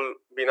thing that would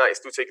be nice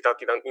to take that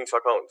into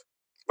account.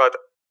 But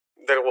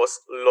there was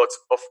lots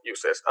of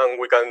users, and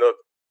we cannot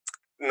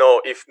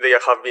know if they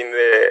have been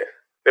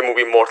the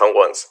movie more than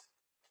once.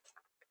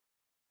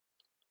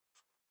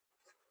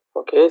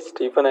 Okay,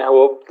 Stephen, I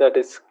hope that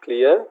is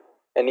clear.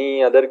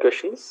 Any other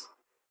questions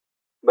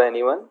by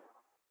anyone?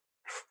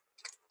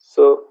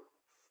 So,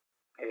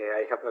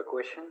 I have a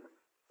question.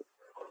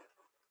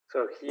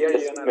 So here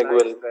yes, you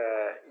analyze Miguel. the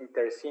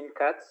inter-scene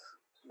cuts.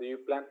 Do you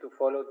plan to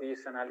follow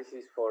this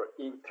analysis for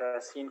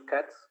intra-scene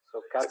cuts,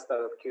 so cuts that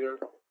occur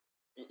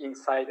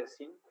inside a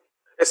scene?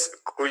 Yes,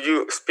 could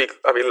you speak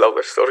a bit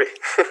louder? Sorry.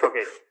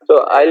 Okay.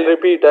 So I'll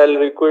repeat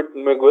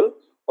Miguel.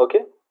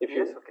 Okay, if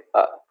Yes, you. okay.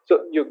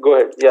 So you go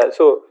ahead. Yeah.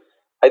 So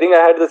I think I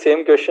had the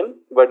same question,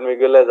 but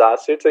Miguel has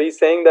asked it. So he's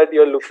saying that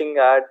you're looking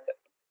at.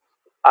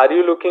 Are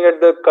you looking at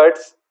the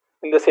cuts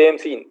in the same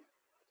scene?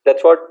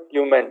 That's what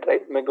you meant,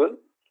 right, Miguel?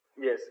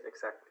 Yes,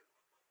 exactly.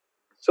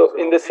 So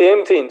in the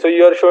same scene, so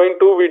you are showing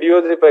two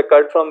videos. If I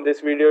cut from this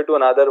video to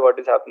another, what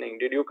is happening?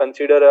 Did you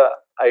consider a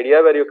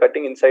idea where you're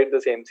cutting inside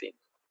the same scene?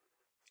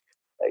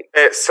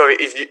 Right. Sorry,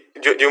 if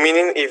you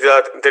meaning is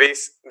that there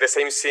is the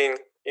same scene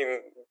in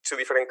two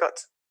different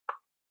cuts?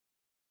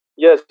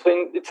 Yes, so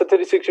it's a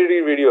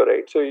 360-degree video,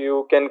 right? So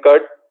you can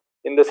cut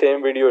in the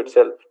same video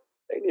itself.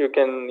 Right?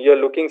 You're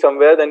looking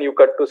somewhere, then you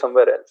cut to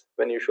somewhere else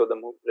when you show the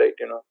movie, right?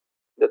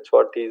 That's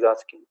what he's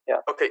asking.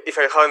 Yeah. Okay, if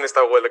I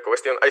understand well the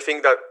question, I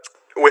think that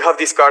we have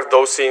discarded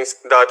those scenes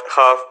that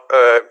have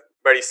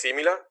very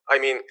similar. I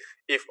mean,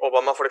 if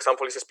Obama, for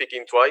example, is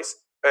speaking twice,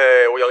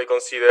 we only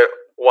consider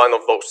one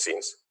of those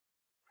scenes.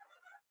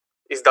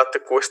 Is that the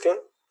question?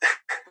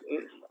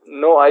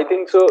 No, I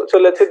think so. So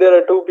let's say there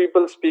are two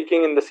people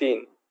speaking in the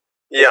scene.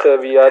 Yeah. It's a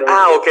VR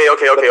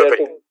video.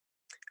 Okay.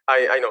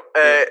 I know.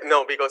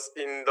 No, because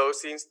in those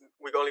scenes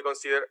we only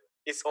consider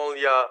it's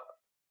only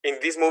in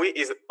this movie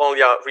is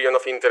only a region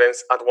of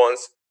interest at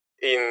once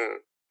in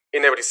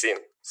every scene.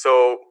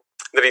 So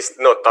there is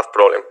not that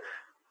problem.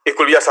 It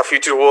could be as a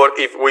future work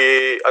if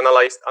we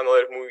analyze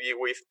another movie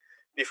with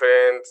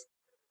different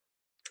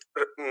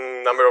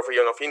number of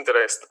region of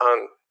interest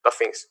and that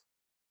things.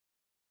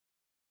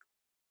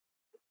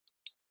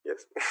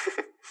 Yes.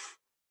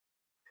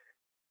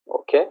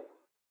 Okay.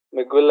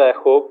 Miguel, I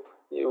hope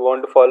you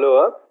want to follow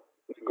up.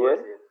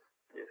 Miguel?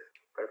 Yes.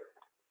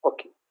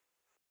 Perfect.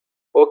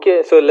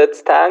 Okay, so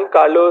let's thank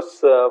Carlos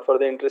for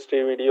the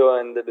interesting video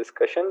and the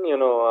discussion.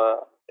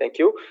 Thank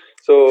you.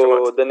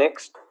 So the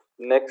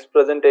next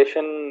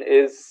presentation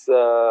is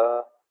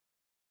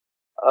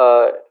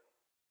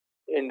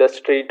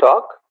industry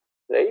talk,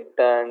 right?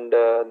 And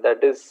that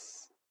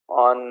is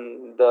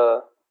on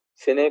the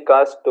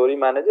Cinecast Story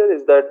Manager.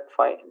 Is that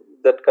fine?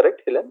 Is that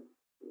correct, Helen?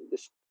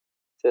 Just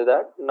say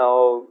that.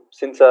 Now,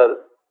 since our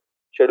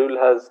schedule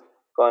has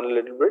gone a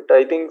little bit,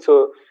 I think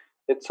so.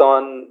 It's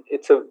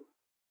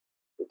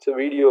a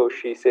video,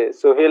 she says.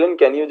 So Helen,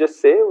 can you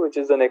just say which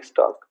is the next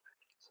talk?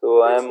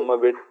 So I am a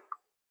bit.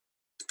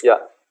 Yeah.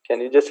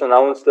 Can you just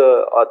announce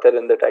the author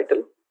and the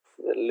title?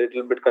 A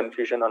little bit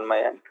confusion on my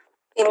end.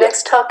 The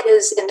next talk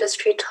is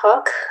Industry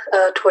Talk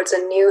towards a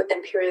new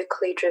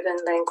empirically driven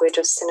language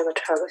of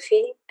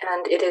cinematography,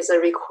 and it is a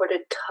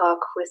recorded talk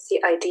with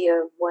the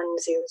idea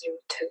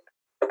 1002.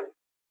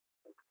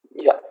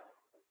 Yeah.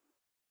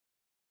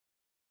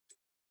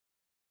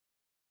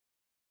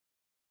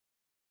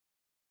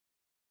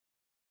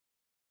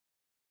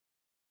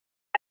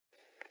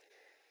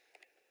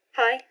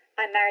 Hi,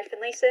 I'm Mary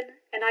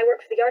Finlayson, and I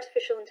work for the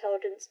Artificial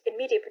Intelligence in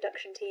Media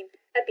Production team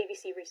at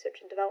BBC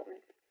Research and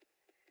Development.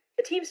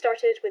 The team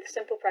started with a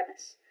simple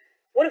premise.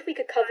 What if we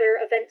could cover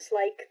events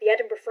like the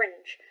Edinburgh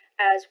Fringe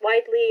as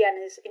widely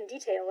and as in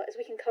detail as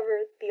we can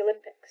cover the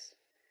Olympics?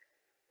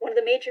 One of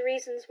the major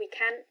reasons we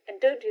can't and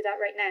don't do that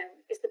right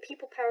now is the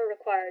people power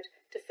required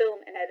to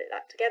film and edit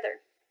that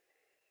together.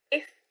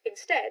 If,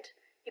 instead,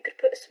 you could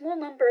put a small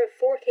number of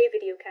 4K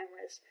video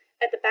cameras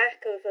at the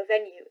back of a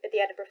venue at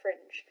the Edinburgh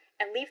Fringe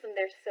and leave them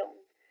there to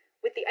film,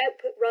 with the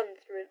output run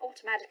through an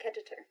automatic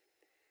editor,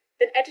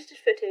 then edited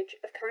footage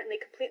of currently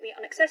completely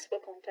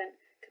inaccessible content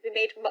could be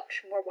made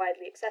much more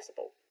widely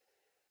accessible.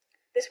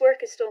 This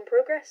work is still in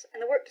progress, and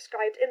the work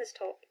described in this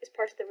talk is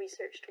part of the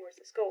research towards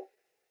this goal.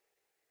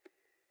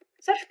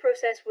 Such a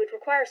process would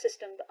require a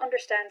system that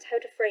understands how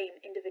to frame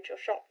individual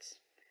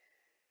shots.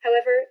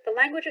 However, the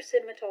language of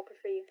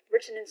cinematography,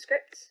 written in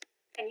scripts,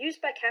 and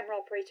used by camera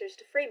operators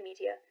to frame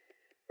media,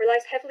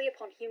 relies heavily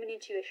upon human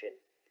intuition,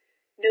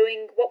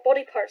 knowing what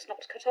body parts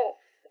not to cut off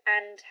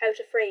and how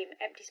to frame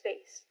empty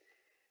space.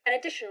 And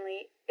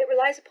additionally, it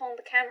relies upon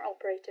the camera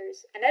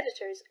operators and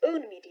editors'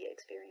 own media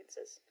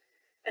experiences,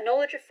 a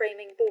knowledge of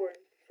framing born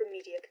from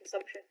media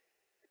consumption.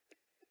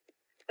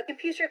 A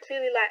computer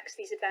clearly lacks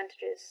these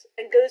advantages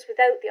and goes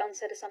without the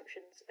unsaid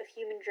assumptions of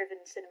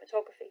human-driven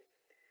cinematography.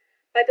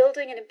 By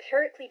building an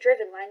empirically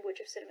driven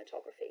language of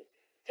cinematography,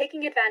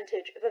 taking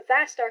advantage of a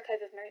vast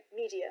archive of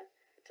media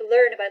to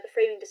learn about the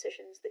framing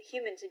decisions that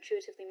humans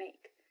intuitively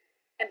make,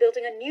 and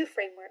building a new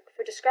framework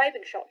for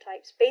describing shot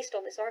types based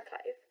on this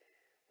archive,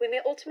 we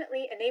may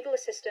ultimately enable a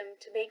system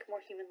to make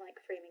more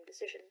human-like framing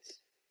decisions.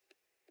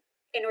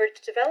 In order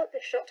to develop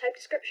this shot type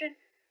description,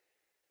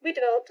 we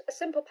developed a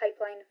simple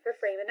pipeline for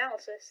frame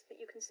analysis that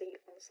you can see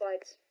on the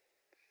slides.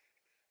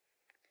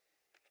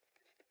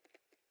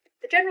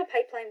 The general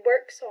pipeline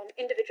works on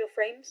individual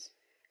frames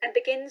and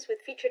begins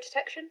with feature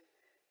detection,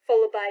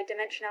 followed by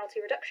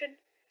dimensionality reduction,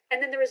 and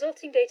then the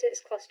resulting data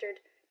is clustered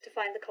to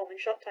find the common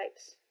shot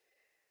types.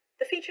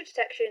 The feature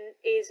detection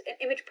is an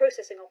image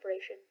processing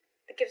operation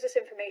that gives us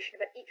information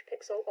about each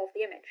pixel of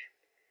the image.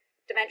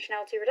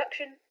 Dimensionality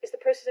reduction is the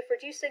process of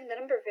reducing the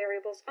number of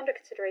variables under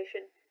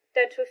consideration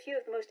down to a few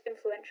of the most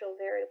influential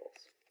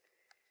variables.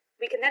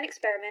 We can then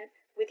experiment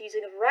with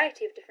using a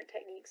variety of different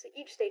techniques at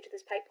each stage of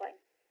this pipeline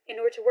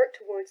in order to work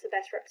towards the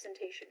best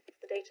representation of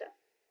the data.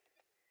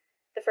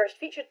 The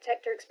first feature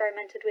detector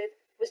experimented with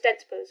was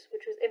DensePose,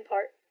 which was in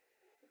part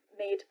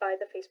made by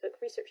the Facebook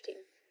research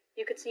team.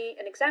 You can see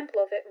an example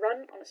of it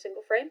run on a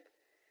single frame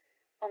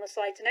on the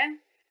slides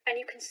now, and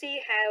you can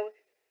see how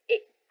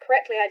it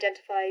correctly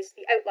identifies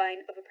the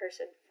outline of a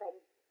person from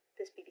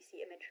this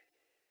BBC image.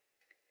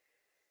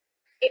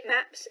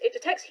 It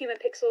detects human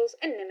pixels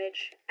in an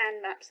image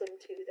and maps them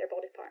to their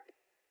body part.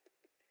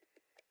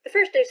 The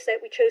first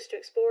dataset we chose to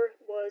explore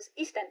was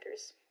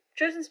EastEnders,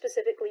 chosen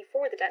specifically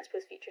for the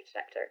DensePose feature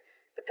detector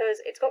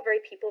because it's got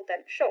very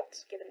people-dense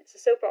shots, given it's a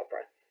soap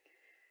opera.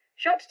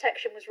 Shot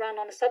detection was run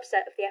on a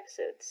subset of the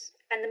episodes,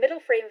 and the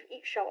middle frame of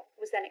each shot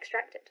was then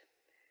extracted.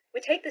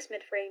 We take this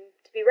mid-frame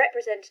to be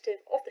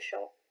representative of the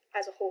shot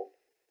as a whole.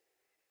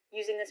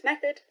 Using this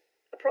method,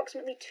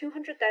 approximately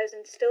 200,000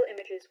 still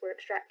images were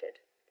extracted.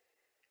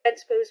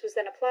 DensePose was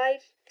then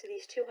applied to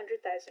these 200,000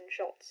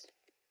 shots.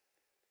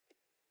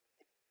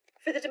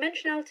 For the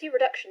dimensionality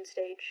reduction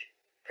stage,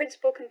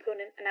 principal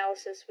component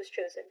analysis was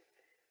chosen,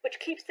 which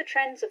keeps the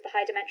trends of the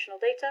high-dimensional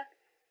data.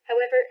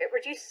 However, it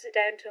reduces it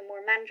down to a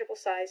more manageable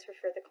size for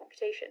further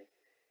computation,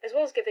 as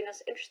well as giving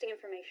us interesting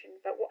information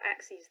about what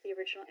axes the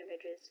original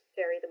images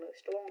vary the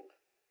most along.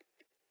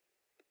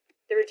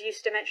 The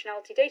reduced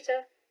dimensionality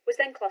data was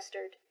then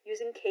clustered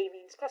using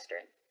k-means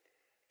clustering.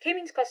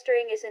 K-means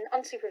clustering is an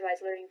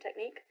unsupervised learning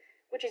technique,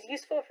 which is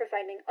useful for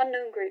finding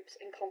unknown groups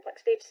in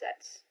complex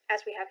datasets,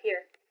 as we have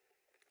here.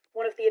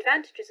 One of the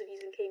advantages of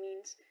using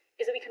k-means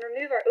is that we can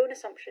remove our own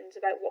assumptions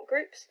about what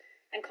groups,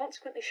 and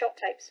consequently shot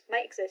types,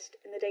 might exist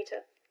in the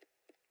data.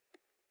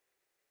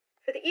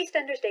 For the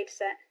EastEnders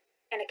dataset,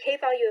 and a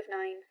k-value of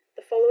 9,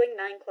 the following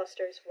 9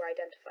 clusters were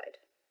identified.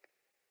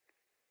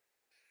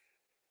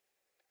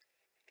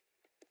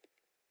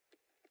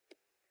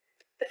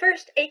 The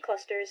first 8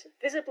 clusters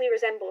visibly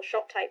resemble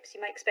shot types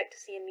you might expect to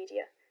see in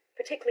media,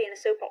 particularly in a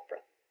soap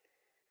opera.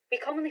 We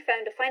commonly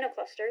found a final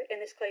cluster, in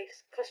this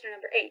case cluster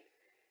number 8,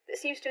 that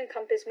seems to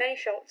encompass many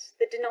shots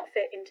that did not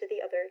fit into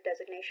the other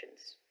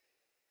designations.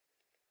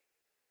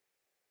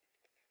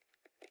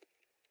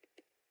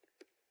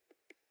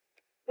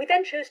 We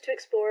then chose to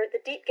explore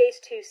the Deep Gaze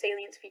 2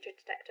 salience feature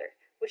detector,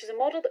 which is a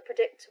model that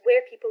predicts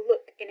where people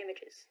look in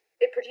images.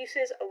 It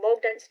produces a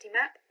log density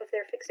map of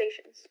their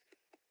fixations.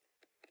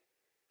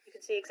 You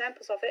can see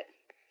examples of it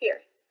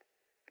here.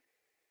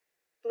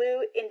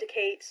 Blue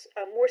indicates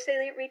a more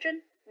salient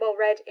region, while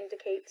red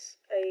indicates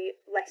a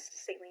less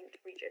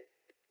salient region.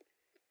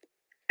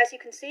 As you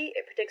can see,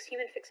 it predicts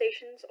human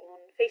fixations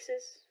on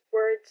faces,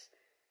 words,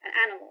 and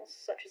animals,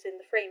 such as in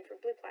the frame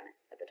from Blue Planet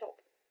at the top.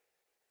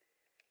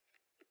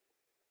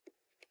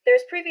 There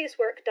is previous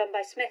work done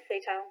by Smith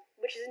et al.,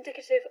 which is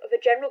indicative of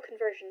a general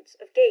convergence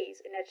of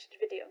gaze in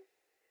edited video.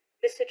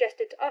 This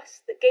suggested to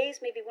us that gaze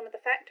may be one of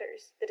the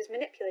factors that is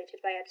manipulated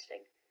by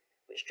editing,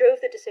 which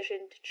drove the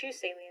decision to choose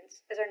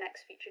salience as our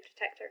next feature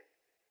detector.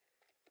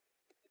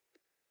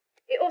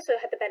 It also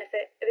had the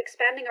benefit of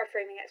expanding our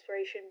framing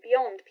exploration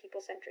beyond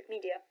people-centric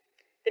media.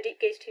 The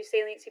Deep Gaze 2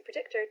 saliency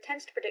predictor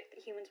tends to predict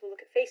that humans will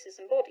look at faces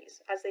and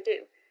bodies, as they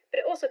do, but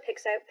it also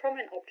picks out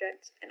prominent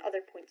objects and other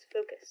points of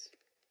focus.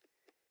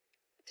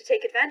 To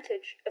take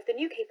advantage of the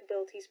new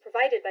capabilities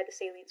provided by the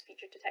salience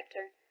feature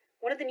detector,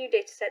 one of the new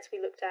datasets we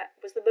looked at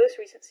was the most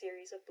recent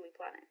series of Blue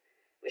Planet,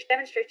 which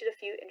demonstrated a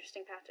few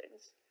interesting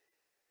patterns.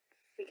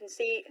 We can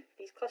see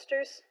these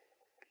clusters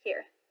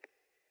here.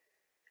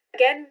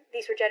 Again,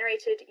 these were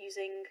generated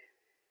using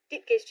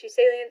Deep Gaze 2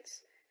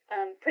 salience,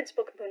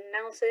 principal component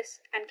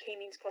analysis, and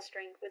k-means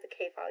clustering with a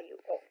k-value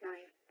of 9.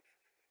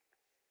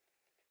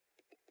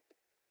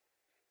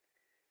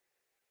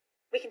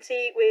 We can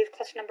see with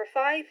cluster number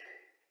 5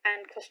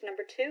 and cluster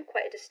number 2,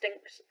 quite a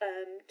distinct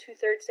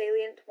 2/3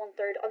 salient,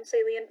 1/3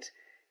 unsalient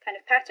kind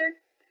of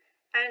pattern,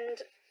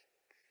 and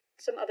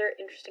some other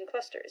interesting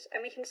clusters.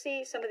 And we can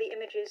see some of the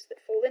images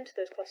that fall into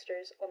those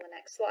clusters on the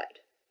next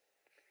slide.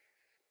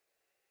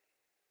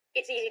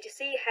 It's easy to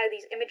see how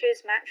these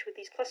images match with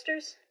these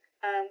clusters.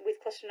 With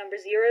cluster number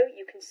 0,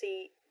 you can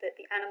see that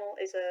the animal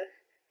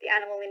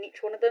in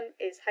each one of them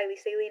is highly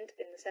salient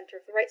in the center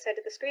of the right side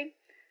of the screen,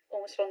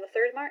 almost on the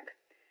 3rd mark.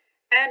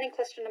 And in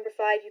cluster number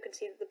 5, you can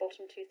see that the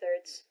bottom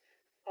 2/3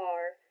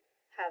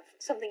 have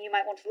something you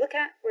might want to look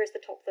at, whereas the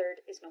top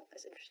 1/3 is not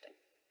as interesting.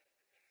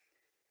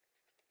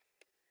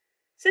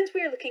 Since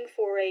we are looking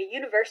for a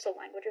universal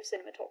language of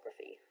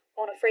cinematography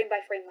on a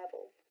frame-by-frame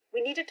level,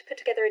 we needed to put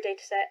together a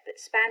dataset that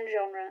spanned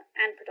genre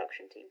and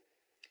production team.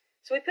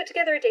 So we put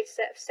together a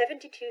dataset of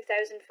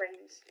 72,000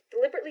 frames,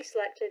 deliberately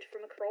selected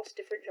from across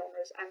different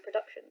genres and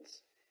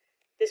productions.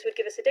 This would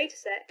give us a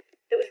dataset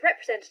that was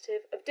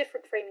representative of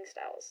different framing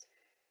styles,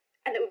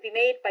 and that would be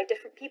made by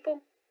different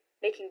people,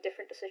 making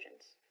different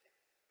decisions.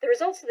 The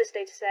results of this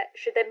dataset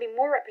should then be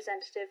more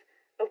representative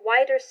of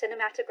wider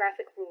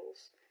cinematographic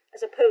rules,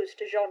 as opposed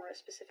to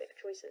genre-specific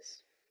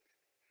choices.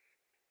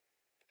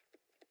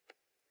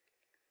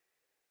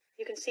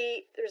 You can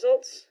see the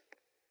results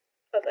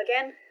of,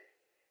 again,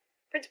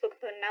 principal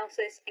component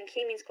analysis and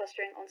k-means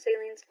clustering on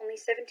salience on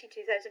these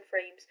 72,000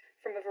 frames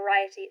from a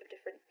variety of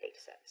different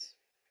datasets.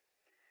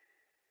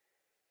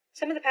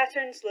 Some of the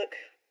patterns look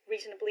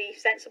reasonably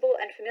sensible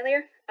and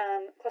familiar.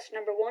 Cluster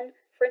number 1,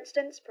 for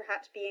instance,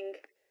 perhaps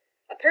being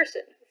a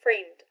person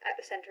framed at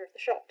the center of the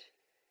shot.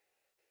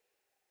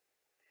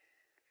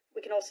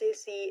 We can also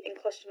see in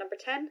cluster number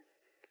 10,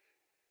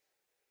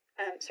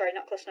 sorry,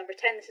 not cluster number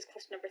 10, this is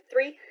cluster number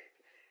 3,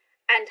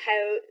 and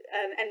how,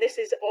 and this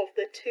is of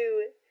the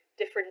 2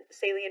 different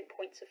salient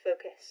points of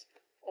focus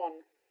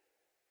on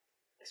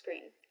the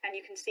screen. And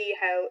you can see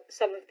how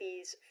some of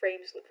these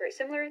frames look very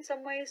similar in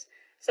some ways,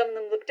 some of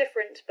them look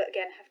different, but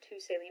again have 2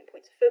 salient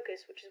points of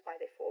focus, which is why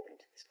they fall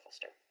into this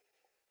cluster.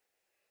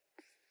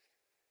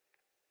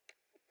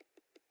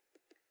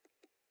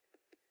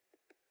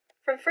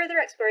 From further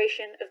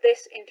exploration of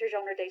this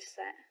intergenre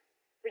dataset,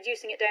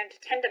 reducing it down to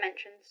 10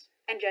 dimensions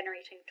and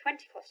generating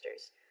 20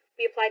 clusters,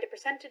 we applied a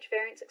percentage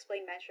variance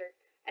explain measure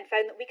and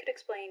found that we could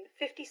explain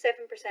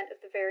 57%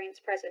 of the variance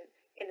present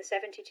in the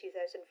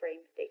 72,000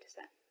 frame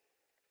dataset.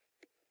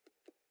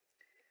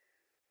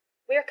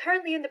 We are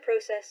currently in the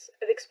process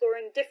of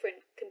exploring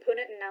different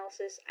component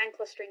analysis and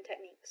clustering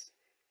techniques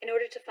in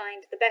order to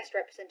find the best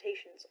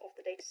representations of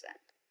the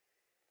dataset.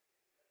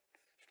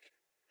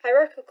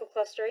 Hierarchical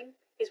clustering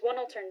is one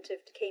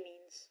alternative to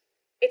k-means.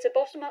 It's a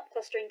bottom-up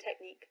clustering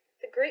technique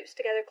that groups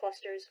together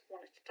clusters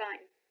one at a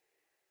time.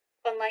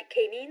 Unlike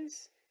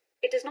k-means,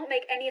 it does not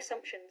make any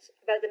assumptions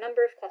about the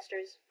number of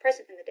clusters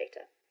present in the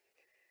data.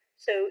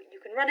 So you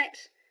can run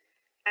it,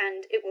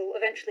 and it will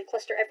eventually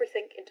cluster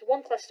everything into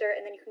one cluster,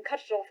 and then you can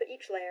cut it off at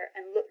each layer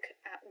and look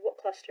at what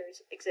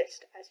clusters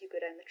exist as you go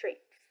down the tree.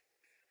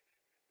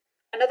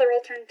 Another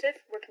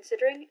alternative we're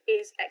considering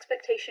is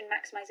expectation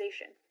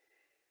maximization,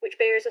 which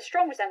bears a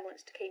strong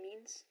resemblance to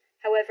k-means.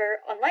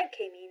 However, unlike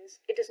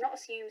k-means, it does not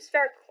assume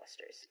spherical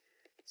clusters,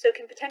 so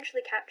can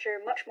potentially capture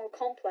much more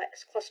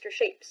complex cluster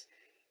shapes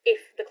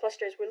if the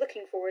clusters we're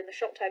looking for and the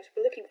shot types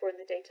we're looking for in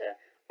the data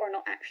are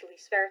not actually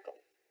spherical.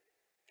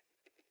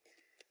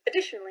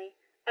 Additionally,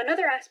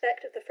 another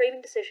aspect of the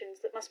framing decisions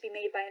that must be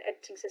made by an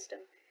editing system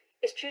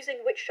is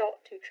choosing which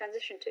shot to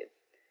transition to.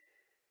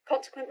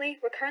 Consequently,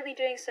 we're currently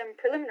doing some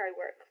preliminary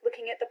work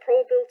looking at the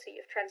probability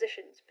of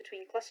transitions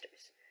between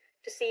clusters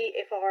to see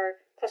if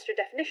our cluster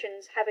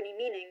definitions have any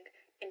meaning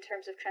in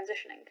terms of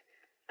transitioning.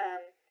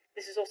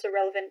 This is also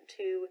relevant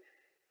to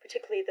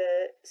particularly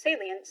the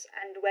salience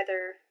and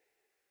whether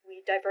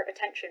we divert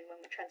attention when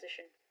we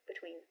transition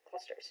between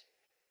clusters.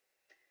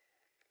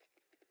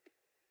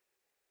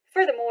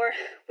 Furthermore,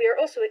 we are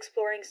also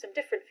exploring some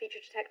different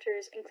feature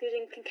detectors,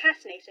 including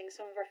concatenating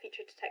some of our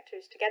feature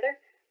detectors together,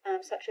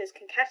 such as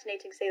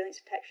concatenating salience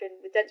detection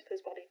with dense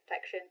pose body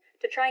detection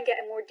to try and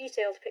get a more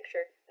detailed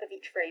picture of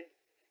each frame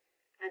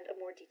and a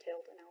more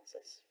detailed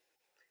analysis.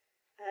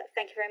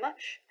 Thank you very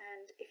much,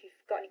 and if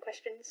you've got any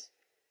questions,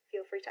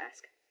 feel free to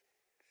ask.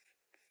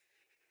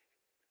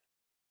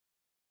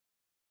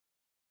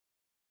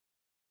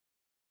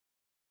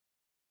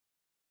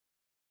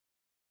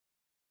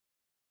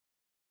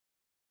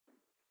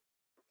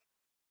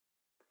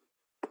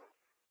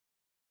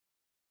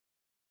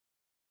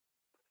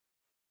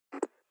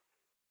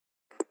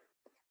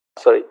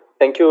 Sorry,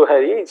 thank you,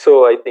 Harry.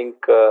 So I think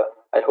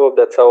I hope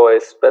that's how I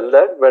spell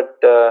that. But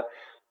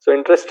so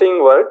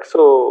interesting work.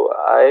 So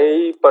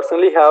I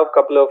personally have a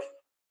couple of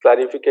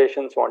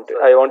clarifications.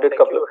 I wanted a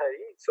couple of.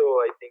 Harry. So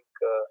I think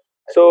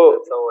so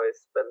that's how I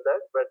spell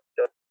that.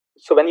 But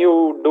so when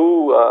you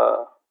do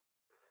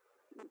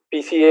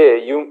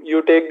PCA,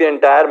 you take the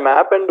entire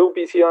map and do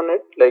PCA on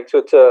it. Like so,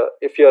 it's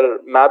if your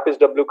map is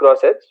W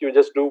cross H, you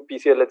just do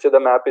PCA. Let's say the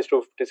map is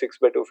 256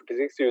 by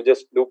 256. You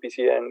just do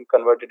PCA and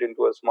convert it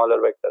into a smaller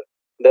vector.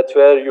 That's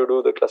where you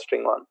do the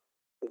clustering on.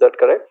 Is that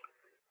correct?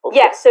 Okay.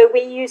 Yeah, so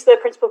we use the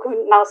principal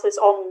component analysis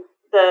on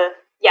the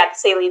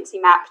saliency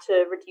map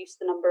to reduce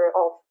the number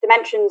of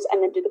dimensions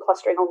and then do the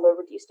clustering on the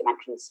reduced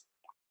dimensions.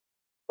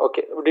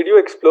 Okay. Did you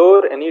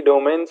explore any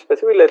domain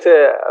specific? Let's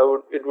say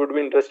it would be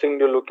interesting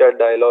to look at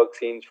dialogue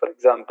scenes, for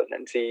example,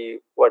 and see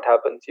what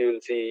happens. You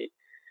will see,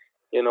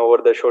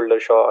 over the shoulder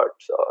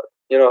shots, or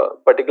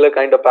particular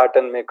kind of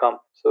pattern may come.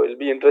 So it'll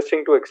be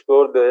interesting to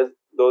explore those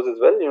as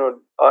well.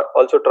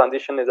 Also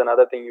transition is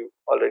another thing you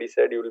already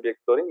said you will be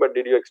exploring. But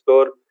did you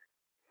explore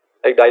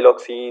like dialogue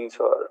scenes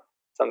or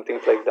some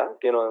things like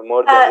that?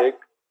 More generic.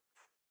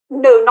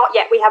 No, not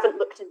yet. We haven't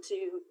looked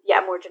into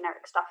more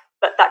generic stuff,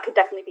 but that could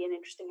definitely be an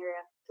interesting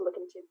area to look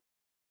into.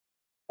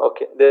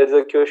 Okay, there's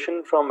a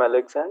question from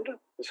Alexander.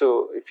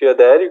 So if you're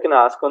there, you can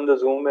ask on the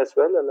Zoom as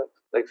well,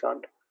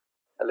 Alexander.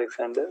 Okay,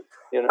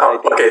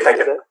 thank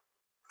you.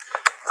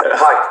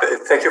 Hi,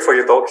 thank you for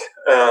your talk.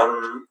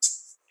 I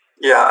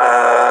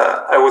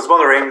was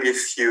wondering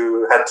if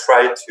you had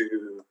tried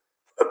to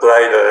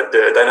apply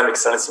the dynamic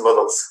saliency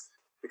models,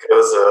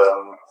 because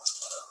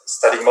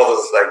static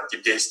models like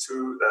deep gaze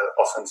 2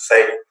 often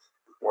fail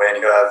when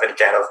you have any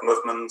kind of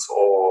movement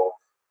or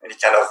any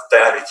kind of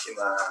dynamic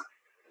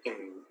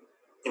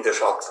in the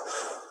shot.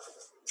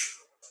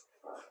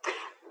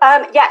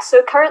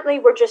 So currently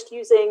we're just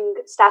using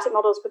static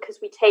models because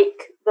we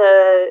take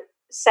the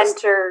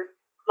center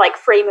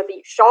frame of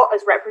each shot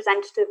as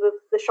representative of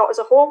the shot as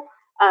a whole,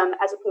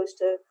 as opposed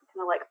to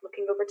kind of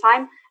looking over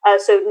time.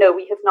 So no,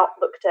 we have not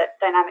looked at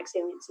dynamic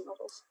saliency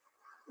models.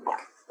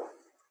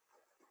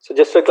 So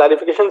just for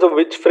clarification, so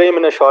which frame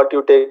in a shot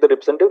you take the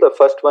representative, the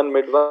first one,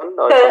 mid one,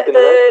 or something like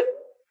that?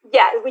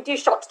 Yeah, we do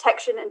shot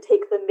detection and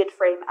take the mid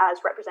frame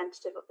as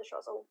representative of the shot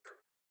as a whole.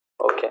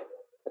 Okay,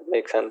 that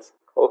makes sense.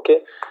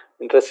 Okay,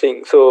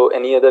 interesting. So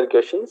any other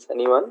questions?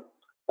 Anyone?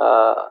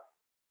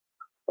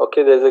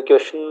 Okay, there's a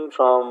question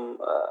from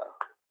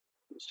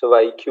Mr.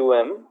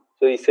 YQM.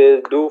 So he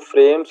says, do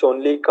frames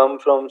only come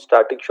from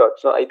static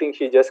shots? No, I think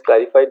she just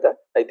clarified that,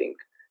 I think.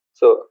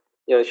 So,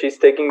 she's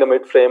taking the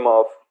mid frame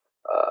of,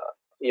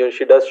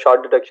 she does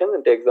shot detection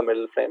and takes the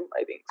middle frame,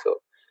 I think.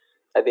 So,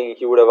 I think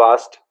he would have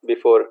asked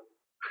before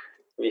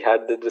we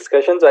had the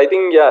discussion. So, I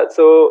think,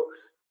 so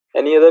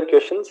any other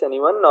questions,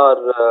 anyone?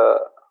 Or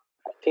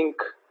I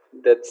think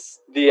that's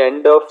the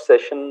end of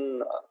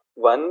session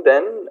 1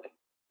 then.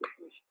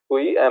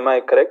 Am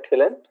I correct,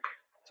 Helen?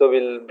 So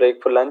we'll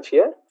break for lunch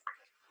here?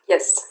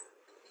 Yes.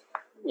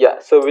 Yeah,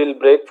 so we'll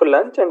break for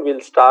lunch and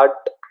we'll start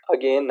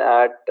again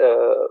at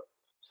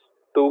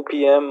 2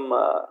 p.m.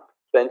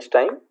 French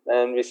time,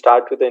 and we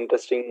start with an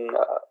interesting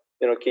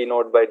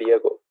keynote by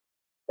Diego,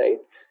 right?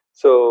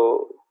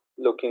 So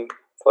looking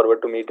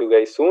forward to meet you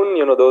guys soon.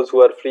 Those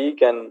who are free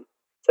can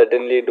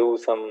certainly do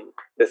some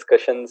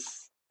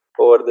discussions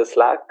over the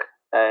Slack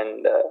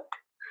and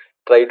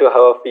try to have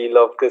a feel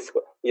of this,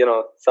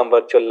 some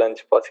virtual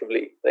lunch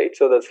possibly, right?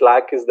 So the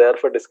Slack is there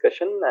for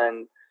discussion,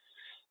 and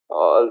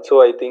also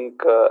I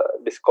think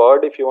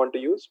Discord if you want to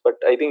use, but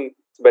I think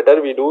it's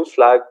better we do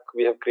Slack.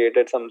 We have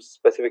created some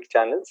specific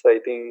channels, so I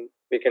think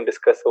we can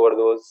discuss over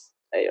those,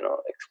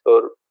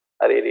 explore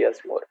our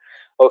areas more.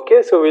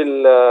 Okay, so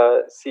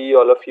we'll see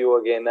all of you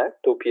again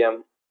at 2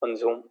 p.m. on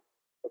Zoom.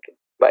 Okay.